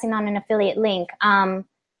 just passing on an affiliate link. I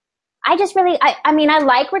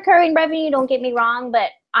like recurring revenue, don't get me wrong, but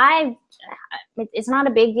it's not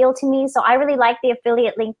a big deal to me. So I really like the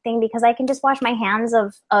affiliate link thing because I can just wash my hands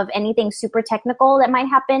of anything super technical that might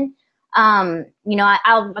happen. I'll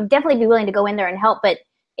definitely be willing to go in there and help, but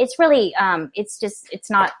it's really, it's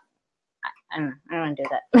not, I don't want to do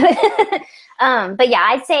that. But yeah,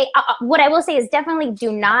 I'd say what I will say is definitely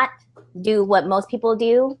do not do what most people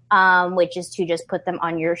do, which is to just put them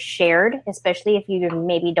on your shared, especially if you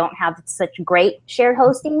maybe don't have such great shared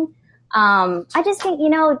hosting. I just think,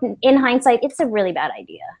 in hindsight, it's a really bad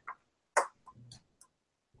idea.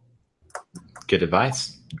 Good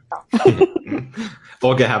advice.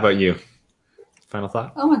 Olga, how about you? Final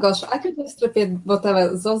thought? Oh my gosh, I could just repeat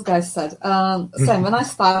whatever those guys said. Same, when I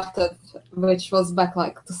started, which was back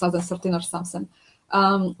like 2013 or something,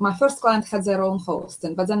 my first client had their own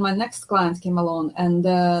hosting, but then my next client came along and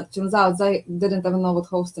turns out they didn't even know what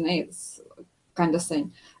hosting is, kind of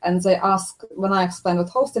thing. And they asked, when I explained what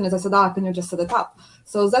hosting is, I said, can you just set it up?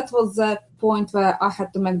 So that was the point where I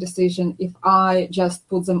had to make a decision if I just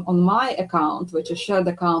put them on my account, which is shared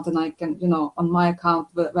account, and I can, on my account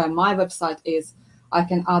where my website is, I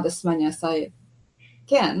can add as many as I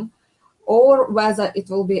can, or whether it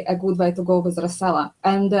will be a good way to go with reseller.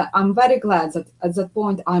 And I'm very glad that at that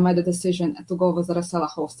point I made a decision to go with the reseller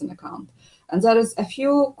hosting account. And there is a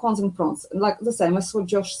few cons and pros, like the same as what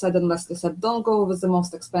Josh said and Leslie said. Don't go with the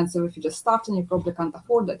most expensive if you're just starting, you probably can't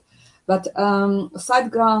afford it. But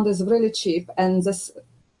SiteGround is really cheap, and this,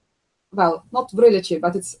 well, not really cheap,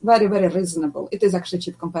 but it's very, very reasonable. It is actually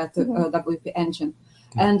cheap compared to WP Engine.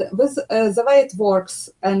 And with the way it works,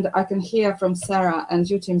 and I can hear from Sarah and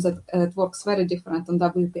you teams that it works very different on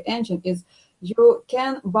WP Engine, is you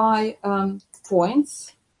can buy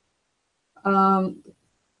points,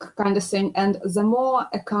 kind of thing, and the more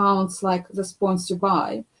accounts like these points you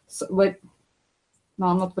buy, so no,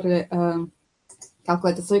 I'm not really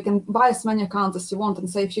calculated. So you can buy as many accounts as you want, and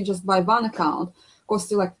say if you just buy one account,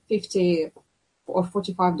 costs you like $50 or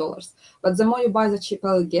 $45. But the more you buy, the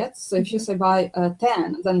cheaper it gets. So if you say buy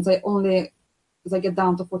 10, then they get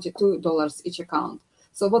down to $42 each account.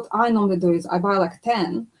 So what I normally do is I buy like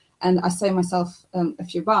 10, and I save myself a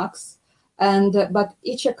few bucks. And but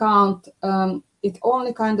each account, it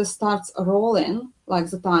only kind of starts rolling like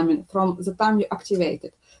the timing from the time you activate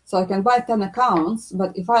it. So I can buy 10 accounts,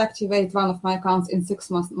 but if I activate one of my accounts in 6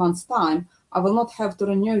 months' time, I will not have to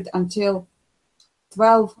renew it until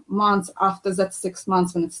 12 months after that 6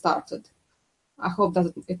 months when it started. I hope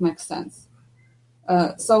that it makes sense.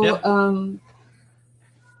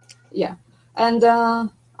 Yeah. And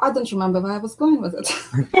I don't remember where I was going with it.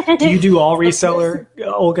 Do you do all reseller,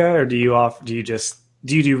 Olga, or do you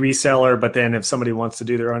do reseller, but then if somebody wants to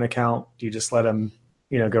do their own account, do you just let them,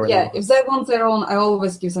 go? Yeah, if they want their own, I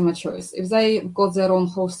always give them a choice. If they got their own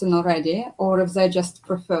hosting already, or if they just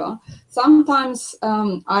prefer. Sometimes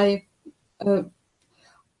I'm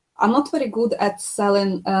not very good at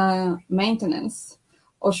selling maintenance,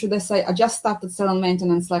 or should I say, I just started selling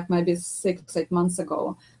maintenance like maybe 6-8 months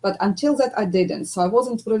ago. But until that, I didn't. So I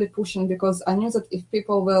wasn't really pushing because I knew that if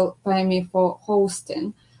people will pay me for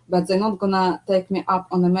hosting, but they're not going to take me up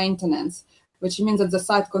on the maintenance, which means that the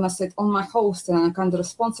site going to sit on my hosting and I'm kind of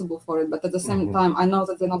responsible for it. But at the same time, I know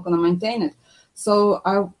that they're not going to maintain it. So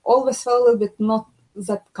I always felt a little bit not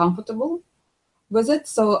that comfortable with it,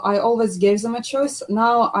 so I always gave them a choice.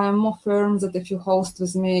 Now I am more firm that if you host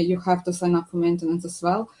with me, you have to sign up for maintenance as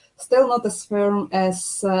well. Still not as firm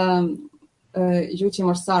as you, Tim,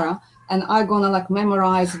 or Sarah, and I'm gonna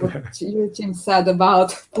memorize what you, Tim, said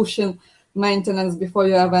about pushing maintenance before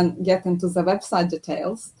you even get into the website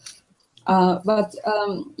details.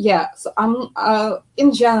 Yeah, so I'm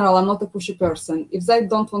in general, I'm not a pushy person. If they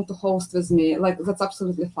don't want to host with me, that's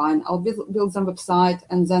absolutely fine. I'll build them website,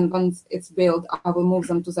 and then once it's built, I will move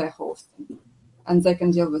them to their host, and they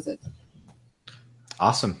can deal with it.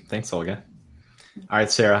 Awesome. Thanks, Olga. All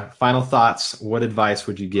right, Sarah, final thoughts. What advice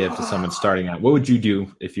would you give to someone starting out? What would you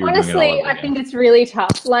do if you were doing it all over again? I think it's really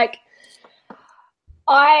tough.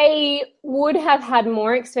 I would have had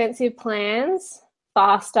more expensive plans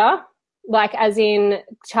faster, as in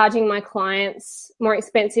charging my clients more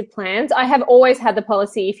expensive plans. I have always had the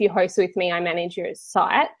policy, if you host with me, I manage your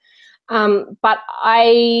site. But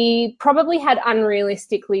I probably had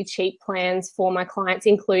unrealistically cheap plans for my clients,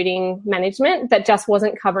 including management, that just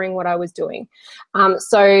wasn't covering what I was doing.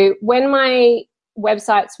 So when my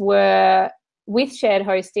websites were with shared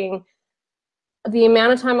hosting, the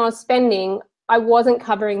amount of time I was spending, I wasn't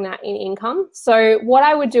covering that in income. So what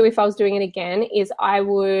I would do if I was doing it again is I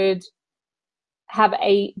would have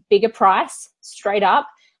a bigger price straight up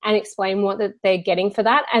and explain what they're getting for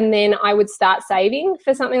that. And then I would start saving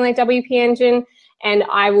for something like WP Engine, and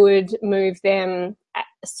I would move them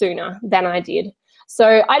sooner than I did.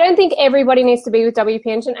 So I don't think everybody needs to be with WP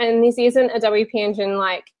Engine, and this isn't a WP Engine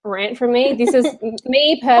rant from me. This is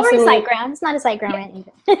me personally. Or a SiteGround. It's not a SiteGround rant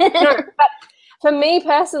either. No, but for me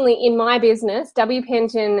personally, in my business, WP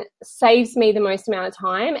Engine saves me the most amount of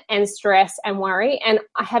time and stress and worry. And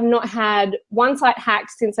I have not had one site hacked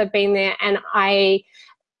since I've been there, and I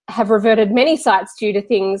have reverted many sites due to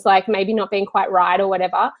things like maybe not being quite right or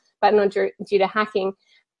whatever, but not due to hacking.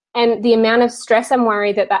 And the amount of stress and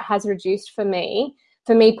worry that has reduced for me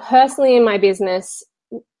personally in my business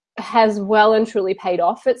has well and truly paid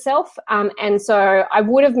off itself. And so I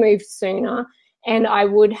would have moved sooner, and I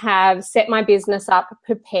would have set my business up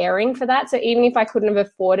preparing for that. So even if I couldn't have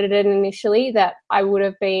afforded it initially, that I would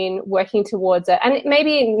have been working towards it. And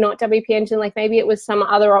maybe not WP Engine, maybe it was some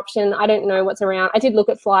other option. I don't know what's around. I did look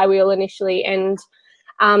at Flywheel initially. And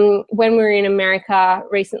when we were in America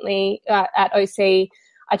recently at OC,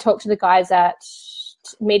 I talked to the guys at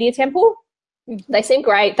Media Temple. They seem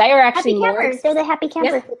great. They are actually They're the happy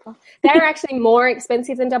camper people. They're actually more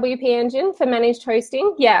expensive than WP Engine for managed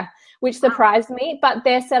hosting. Yeah. Which surprised me, but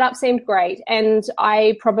their setup seemed great, and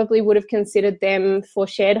I probably would have considered them for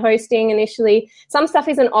shared hosting initially. Some stuff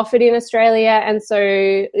isn't offered in Australia, and so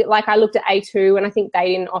I looked at A2, and I think they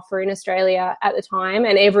didn't offer in Australia at the time,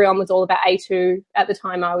 and everyone was all about A2 at the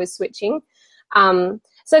time I was switching. So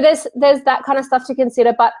there's that kind of stuff to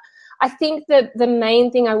consider, but I think that the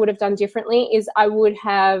main thing I would have done differently is I would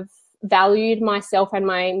have valued myself and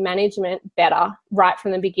my management better right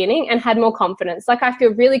from the beginning and had more confidence. Like, I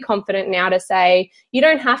feel really confident now to say, you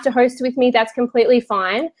don't have to host with me. That's completely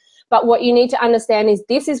fine. But what you need to understand is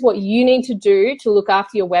this is what you need to do to look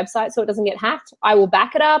after your website so it doesn't get hacked. I will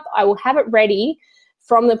back it up. I will have it ready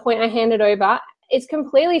from the point I hand it over. It's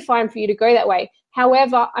completely fine for you to go that way.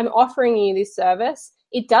 However, I'm offering you this service.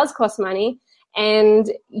 It does cost money,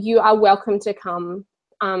 and you are welcome to come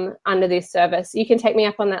under this service. You can take me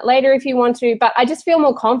up on that later if you want to, but I just feel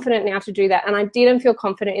more confident now to do that. And I didn't feel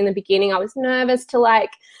confident in the beginning. I was nervous to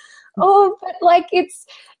like, oh, but like it's,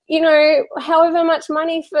 you know, however much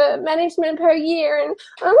money for management per year. And,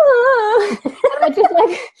 and I just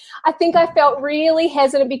like, I think I felt really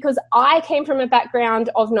hesitant because I came from a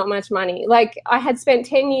background of not much money. Like, I had spent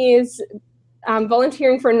 10 years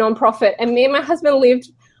volunteering for a nonprofit, and me and my husband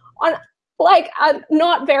lived on like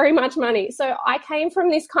not very much money. So I came from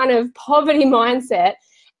this kind of poverty mindset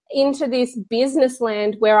into this business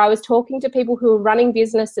land where I was talking to people who were running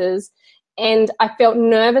businesses, and I felt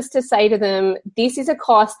nervous to say to them, this is a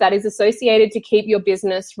cost that is associated to keep your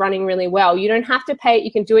business running really well. You don't have to pay it.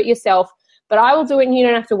 You can do it yourself, but I will do it and you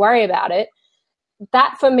don't have to worry about it.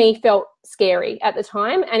 That for me felt scary at the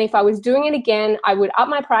time. And if I was doing it again, I would up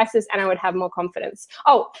my prices and I would have more confidence.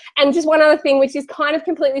 Oh, and just one other thing, which is kind of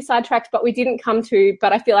completely sidetracked, but we didn't come to,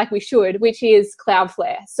 but I feel like we should, which is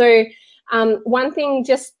Cloudflare. So one thing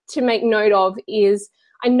just to make note of is,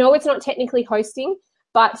 I know it's not technically hosting,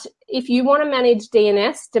 but if you want to manage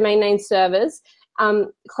DNS, domain name servers,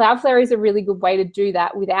 Cloudflare is a really good way to do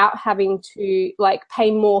that without having to like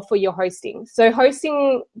pay more for your hosting. So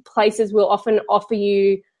hosting places will often offer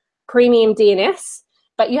you premium DNS,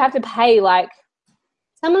 but you have to pay like,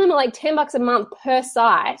 some of them are like $10 a month per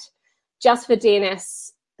site just for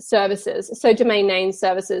DNS services, so domain name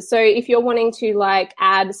services. So if you're wanting to like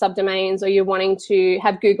add subdomains, or you're wanting to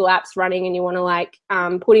have Google Apps running and you want to like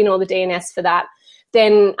put in all the DNS for that,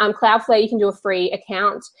 then Cloudflare, you can do a free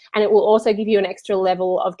account, and it will also give you an extra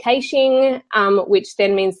level of caching, which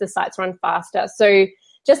then means the sites run faster. So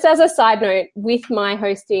just as a side note, with my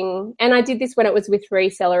hosting, and I did this when it was with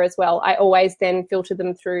reseller as well, I always then filter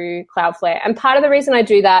them through Cloudflare. And part of the reason I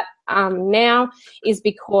do that now is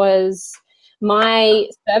because my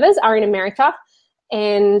servers are in America,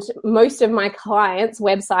 and most of my clients'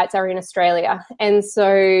 websites are in Australia. And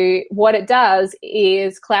so what it does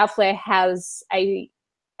is Cloudflare has a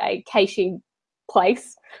caching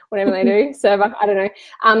place, whatever they do, server, I don't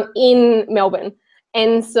know, in Melbourne.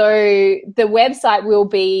 And so the website will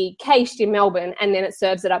be cached in Melbourne, and then it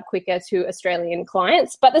serves it up quicker to Australian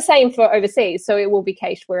clients, but the same for overseas. So it will be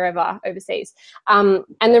cached wherever overseas. And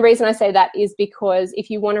the reason I say that is because if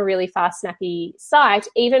you want a really fast, snappy site,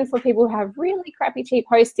 even for people who have really crappy, cheap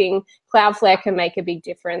hosting, Cloudflare can make a big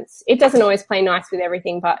difference. It doesn't always play nice with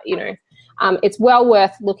everything, but you know, it's well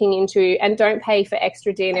worth looking into. And don't pay for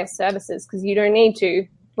extra DNS services because you don't need to.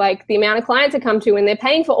 Like the amount of clients I come to and they're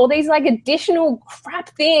paying for all these like additional crap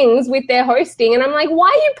things with their hosting, and I'm like, why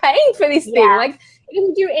are you paying for this thing? Like, it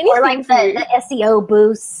doesn't do anything. Or like the SEO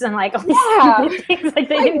boosts and like all these stupid things. Like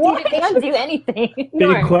they don't do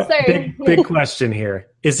anything. Big question here: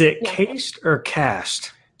 is it cached or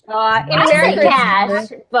cached? In I say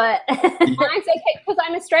cached, but I say cached because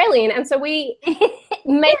I'm Australian, and so we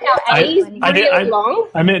make our A's really long.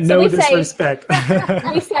 I meant no disrespect.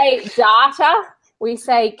 We say data. We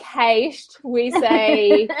say cached. We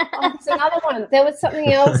say, there's another one. There was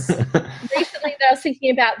something else recently that I was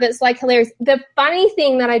thinking about that's like hilarious. The funny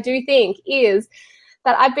thing that I do think is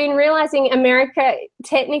that I've been realizing America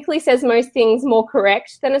technically says most things more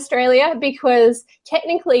correct than Australia, because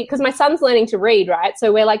technically, because my son's learning to read, right?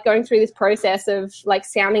 So we're like going through this process of like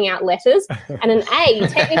sounding out letters, and an A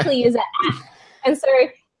technically is an A. And so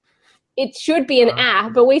it should be an A,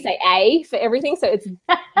 but we say A for everything, so it's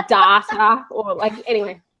data or like,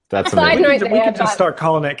 anyway. That's amazing. We could just start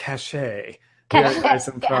calling it cache. Nice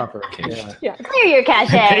and proper. Yeah. Clear your cache.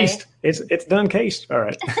 Cached. It's done cached. All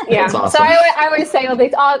right. Yeah. That's awesome. So I always say all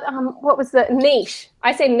these. What was the niche?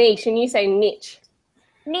 I say niche and you say niche.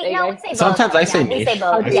 No, we say both. Sometimes I say niche. We say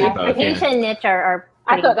both. I say both, Niche and niche are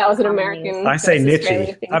I thought that was an American. I say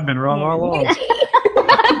niche. I've been wrong all along.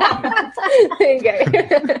 There you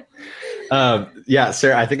go. Yeah,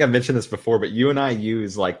 Sarah, I think I've mentioned this before, but you and I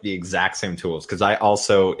use like the exact same tools because I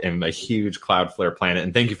also am a huge Cloudflare planet.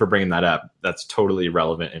 And thank you for bringing that up. That's totally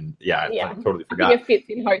relevant. And I totally forgot. I think it fits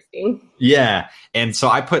in hosting. Yeah. And so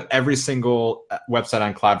I put every single website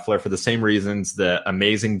on Cloudflare for the same reasons, the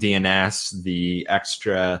amazing DNS, the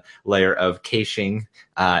extra layer of caching,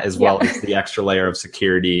 as well as the extra layer of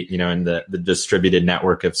security, and the distributed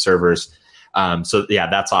network of servers. So yeah,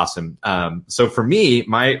 that's awesome. So for me,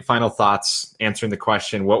 my final thoughts answering the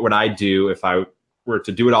question, what would I do if I were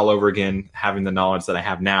to do it all over again, having the knowledge that I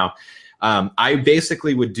have now? I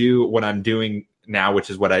basically would do what I'm doing now, which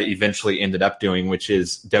is what I eventually ended up doing, which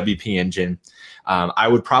is WP Engine. I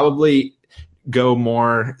would probably go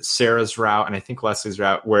more Sarah's route and I think Leslie's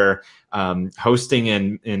route, where hosting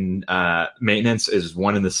and maintenance is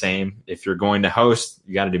one and the same. If you're going to host,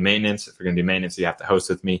 you got to do maintenance. If you're going to do maintenance, you have to host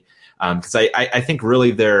with me. Because I think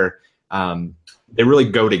really they really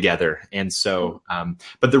go together. And so,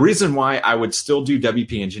 but the reason why I would still do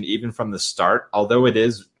WP Engine even from the start, although it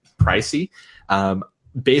is pricey,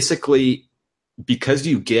 basically because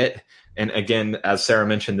you get, and again, as Sarah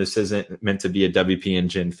mentioned, this isn't meant to be a WP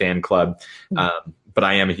Engine fan club, but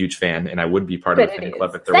I am a huge fan, and I would be part of the fan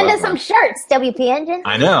club if there was Send us some shirts, WP Engine.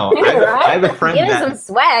 I know. I have a friend Give us some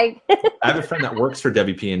swag. I have a friend that works for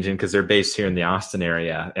WP Engine because they're based here in the Austin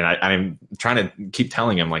area, and I'm trying to keep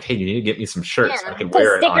telling him like, hey, you need to get me some shirts so I can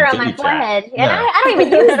wear it on sticker on my forehead. And I don't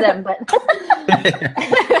even use them, but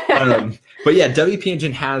but yeah, WP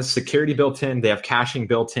Engine has security built in, they have caching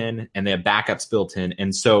built in, and they have backups built in.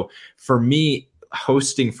 And so for me,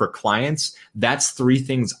 hosting for clients, that's three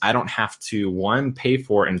things I don't have to, one, pay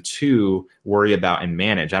for, and two, worry about and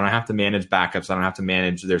manage. I don't have to manage backups. I don't have to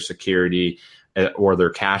manage their security or their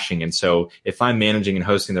caching. And so if I'm managing and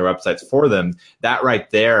hosting their websites for them, that right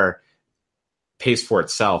there pays for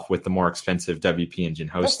itself with the more expensive WP Engine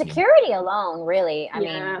hosting. The security alone, really, I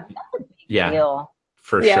mean, that's a big deal.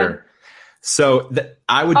 For sure. So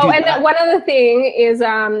I would do and one other thing is they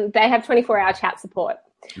have 24-hour chat support.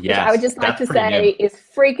 Yes, which I would just like to say is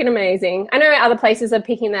freaking amazing. I know other places are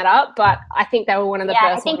picking that up, but I think they were one of the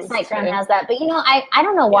first ones. I think SiteGround has that. But, I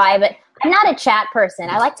don't know why, but I'm not a chat person.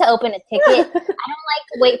 I like to open a ticket. I don't like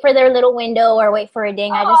to wait for their little window or wait for a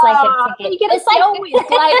ding. I just like a ticket. You get it always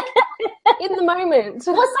like in the moment.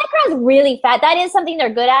 Well, SiteGround's really fast. That is something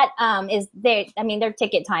they're good at. Their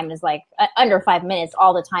ticket time is like under 5 minutes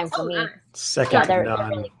all the time for me. Second they're none.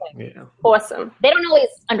 really quick. Yeah. Awesome. They don't always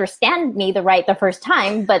understand me the first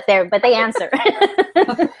time, but they answer.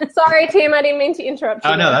 Sorry, Tim, I didn't mean to interrupt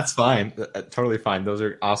you. Oh no, that's fine. Totally fine. Those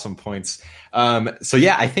are awesome points. So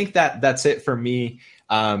yeah, I think that's it for me.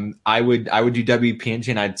 I would do WP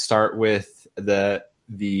Engine. I'd start with the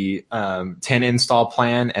 10 install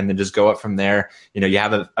plan and then just go up from there. You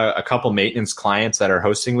have a couple maintenance clients that are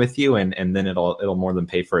hosting with you, and then it'll more than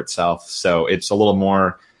pay for itself. So it's a little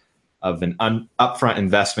more of an upfront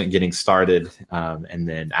investment getting started, and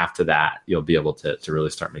then after that you'll be able to really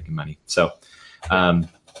start making money. So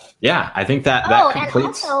I think that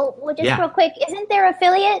completes. And also, real quick, isn't there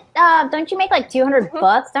affiliate? Don't you make like $200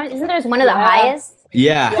 bucks? Isn't there one of the highest?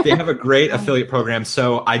 Yeah, they have a great affiliate program.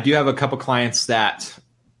 So I do have a couple clients that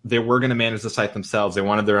they were going to manage the site themselves. They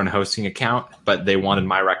wanted their own hosting account, but they wanted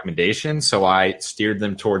my recommendation. So I steered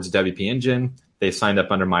them towards WP Engine. They signed up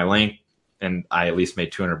under my link, and I at least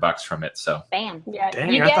made $200 from it. So bam. Yeah.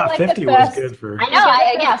 Dang, I thought 50 was good for. I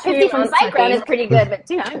know. 50 from SiteGround is pretty good, but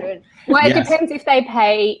 200. Well, it depends if they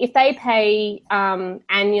pay. If they pay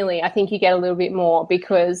annually, I think you get a little bit more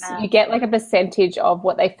because you get like a percentage of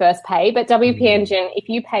what they first pay. But WP Engine, if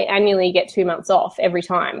you pay annually, you get 2 months off every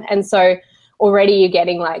time, and so already you're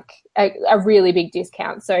getting like a really big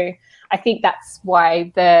discount. So I think that's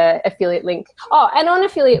why the affiliate link. Oh, and on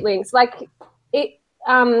affiliate links, like it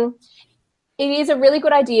is a really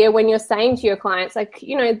good idea when you're saying to your clients, like,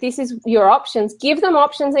 this is your options. Give them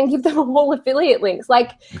options and give them all affiliate links.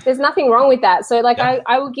 Like, there's nothing wrong with that. So, like,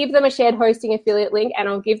 I will give them a shared hosting affiliate link, and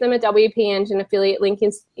I'll give them a WP Engine affiliate link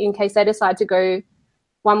in case they decide to go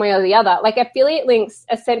one way or the other. Like, affiliate links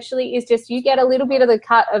essentially is just you get a little bit of the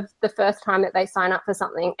cut of the first time that they sign up for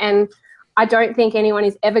something. And I don't think anyone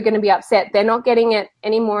is ever going to be upset. They're not getting it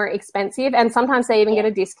any more expensive. And sometimes they even get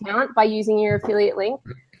a discount by using your affiliate link.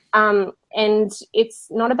 And it's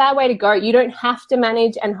not a bad way to go. You don't have to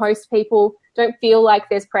manage and host people. Don't feel like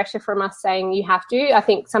there's pressure from us saying you have to. I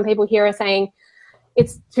think some people here are saying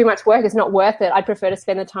it's too much work. It's not worth it. I'd prefer to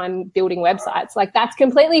spend the time building websites. Like, that's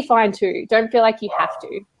completely fine too. Don't feel like you have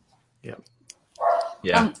to.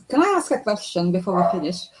 Yeah. Can I ask a question before we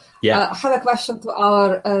finish? Yeah. I have a question to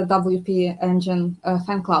our WP Engine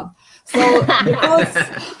fan club. So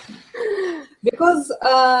Because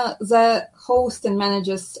the hosting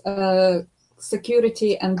manages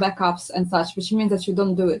security and backups and such, which means that you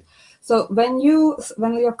don't do it. So when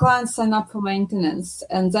your clients sign up for maintenance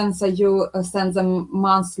and then say you send them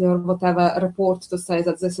monthly or whatever report to say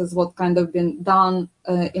that this is what kind of been done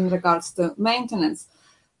in regards to maintenance,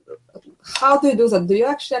 how do you do that? Do you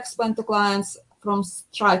actually explain to clients from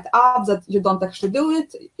straight up that you don't actually do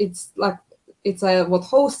it? It's like what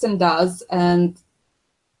hosting does, and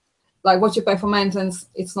like what you pay for maintenance,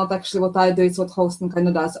 it's not actually what I do, it's what hosting kind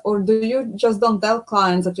of does. Or do you just don't tell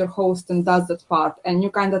clients that your hosting does that part, and you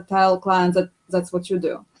kind of tell clients that that's what you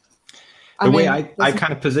do? The way I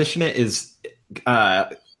kind of position it is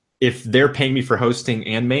if they're paying me for hosting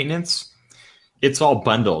and maintenance, it's all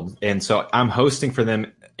bundled. And so I'm hosting for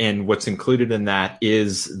them, and what's included in that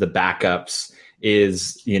is the backups,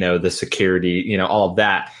 is, the security, all of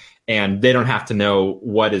that. And they don't have to know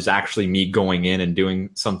what is actually me going in and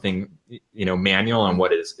doing something, manual, and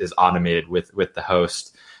what is automated with the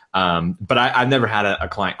host. But I've never had a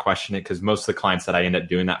client question it, because most of the clients that I end up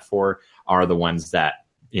doing that for are the ones that,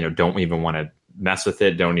 don't even want to mess with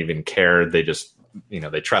it, don't even care. They just,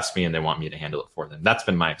 they trust me and they want me to handle it for them. That's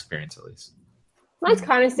been my experience, at least. Mine's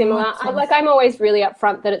kind of similar. I'm always really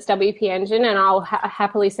upfront that it's WP Engine, and I'll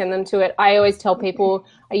happily send them to it. I always tell people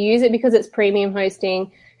I use it because it's premium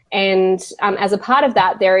hosting. And as a part of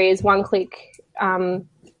that, there is one-click,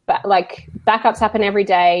 backups happen every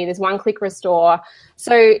day. There's one-click restore.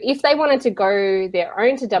 So if they wanted to go their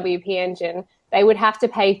own to WP Engine, they would have to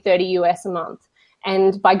pay $30 US a month.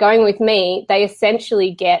 And by going with me, they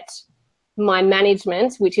essentially get my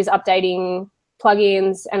management, which is updating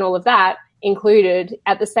plugins and all of that, included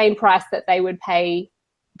at the same price that they would pay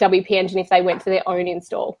WP Engine if they went for their own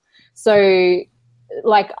install. So,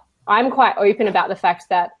 I'm quite open about the fact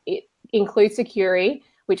that it includes security,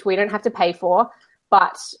 which we don't have to pay for,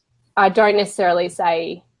 but I don't necessarily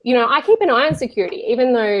say, I keep an eye on security,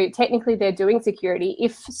 even though technically they're doing security.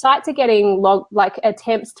 If sites are getting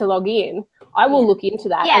attempts to log in, I will look into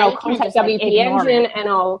that, and I'll contact WP Engine, and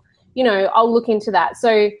I'll look into that.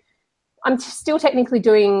 So I'm still technically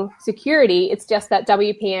doing security. It's just that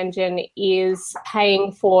WP Engine is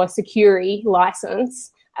paying for security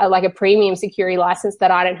license, like a premium security license that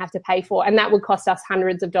I don't have to pay for. And that would cost us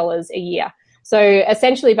hundreds of dollars a year. So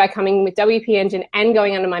essentially by coming with WP Engine and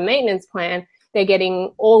going under my maintenance plan, they're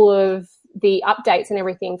getting all of the updates and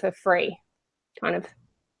everything for free, kind of.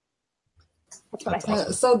 That's what I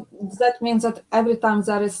say. So that means that every time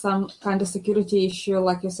there is some kind of security issue,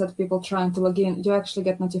 like you said, people trying to log in, you actually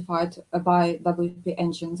get notified by WP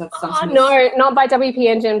Engine. That's something. No, not by WP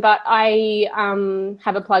Engine, but I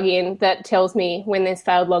have a plugin that tells me when there's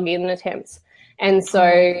failed login attempts. And so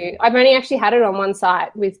I've only actually had it on one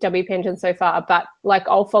site with WP Engine so far, but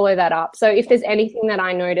I'll follow that up. So if there's anything that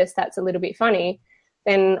I notice that's a little bit funny,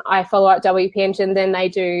 then I follow up WP Engine, then they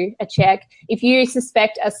do a check. If you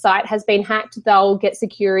suspect a site has been hacked, they'll get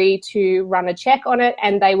security to run a check on it,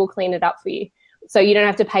 and they will clean it up for you. So you don't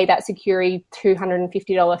have to pay that security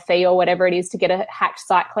 $250 fee or whatever it is to get a hacked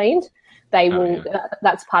site cleaned. They will.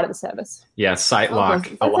 That's part of the service. Yeah,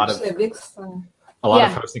 SiteLock. A lot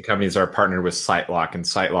of hosting companies are partnered with SiteLock, and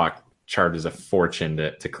SiteLock charges a fortune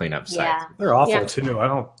to clean up sites. Yeah. They're awful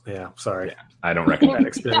too. Sorry. I don't recommend that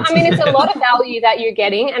experience. I mean, it's a lot of value that you're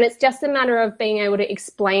getting, and it's just a matter of being able to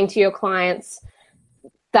explain to your clients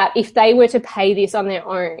that if they were to pay this on their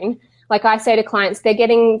own, like I say to clients, they're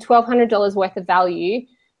getting $1,200 worth of value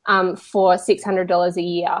for $600 a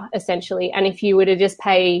year, essentially. And if you were to just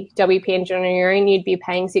pay WP Engine on your own, you'd be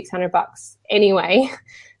paying $600 anyway.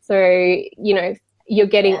 So, you're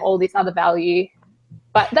getting all this other value.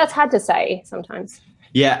 But that's hard to say sometimes.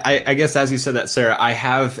 Yeah, I guess as you said that, Sarah, I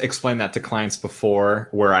have explained that to clients before,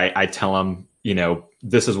 where I tell them,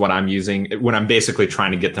 this is what I'm using when I'm basically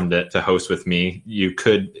trying to get them to host with me.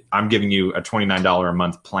 I'm giving you a $29 a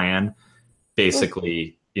month plan,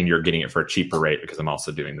 basically, and you're getting it for a cheaper rate because I'm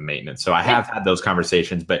also doing the maintenance. So I have had those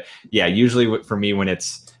conversations, but yeah, usually for me, when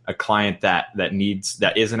it's a client that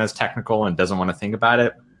isn't as technical and doesn't want to think about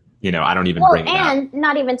it, I don't even bring it up. And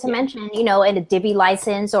not even to mention, in a Divi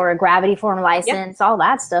license or a Gravity Form license, all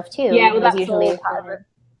that stuff too. Yeah, well, that's usually covered.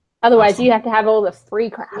 Otherwise, you have to have all the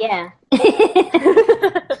free crap. Yeah.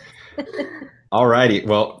 All righty.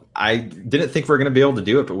 Well, I didn't think we were going to be able to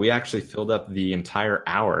do it, but we actually filled up the entire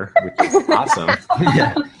hour, which is awesome.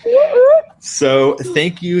 Yeah. So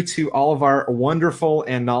thank you to all of our wonderful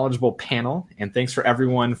and knowledgeable panel. And thanks for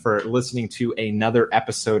everyone for listening to another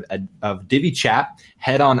episode of Divi Chat.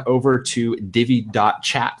 Head on over to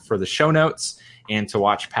divi.chat for the show notes. and to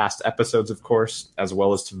watch past episodes, of course, as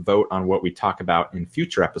well as to vote on what we talk about in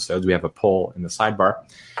future episodes. We have a poll in the sidebar.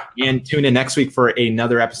 And tune in next week for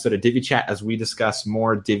another episode of Divi Chat as we discuss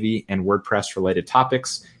more Divi and WordPress related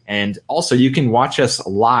topics. And also, you can watch us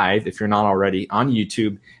live, if you're not already, on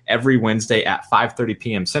YouTube every Wednesday at 5:30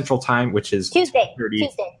 p.m. Central Time, which is Tuesday.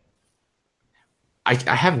 I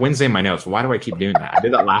have Wednesday in my notes. Why do I keep doing that? I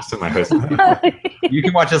did that last time I hosted. You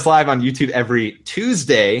can watch us live on YouTube every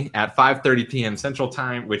Tuesday at 5:30 p.m. Central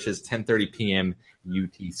Time, which is 10:30 p.m.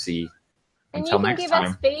 UTC. And Until you can next give time,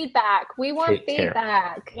 us feedback. We want take care.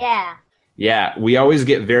 feedback. Yeah. Yeah, we always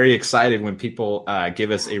get very excited when people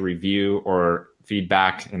give us a review or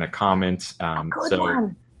feedback in a comment. Good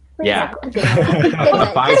one. Yeah. Good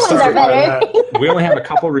ones Five-star are better. We only have a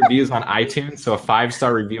couple reviews on iTunes, so a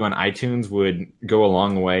 5-star review on iTunes would go a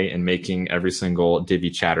long way in making every single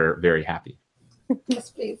Divi chatter very happy.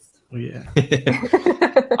 Yes, please. Oh, yeah.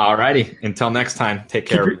 All righty. Until next time, take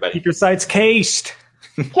care, everybody. Keep your sites cased.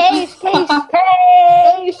 Case.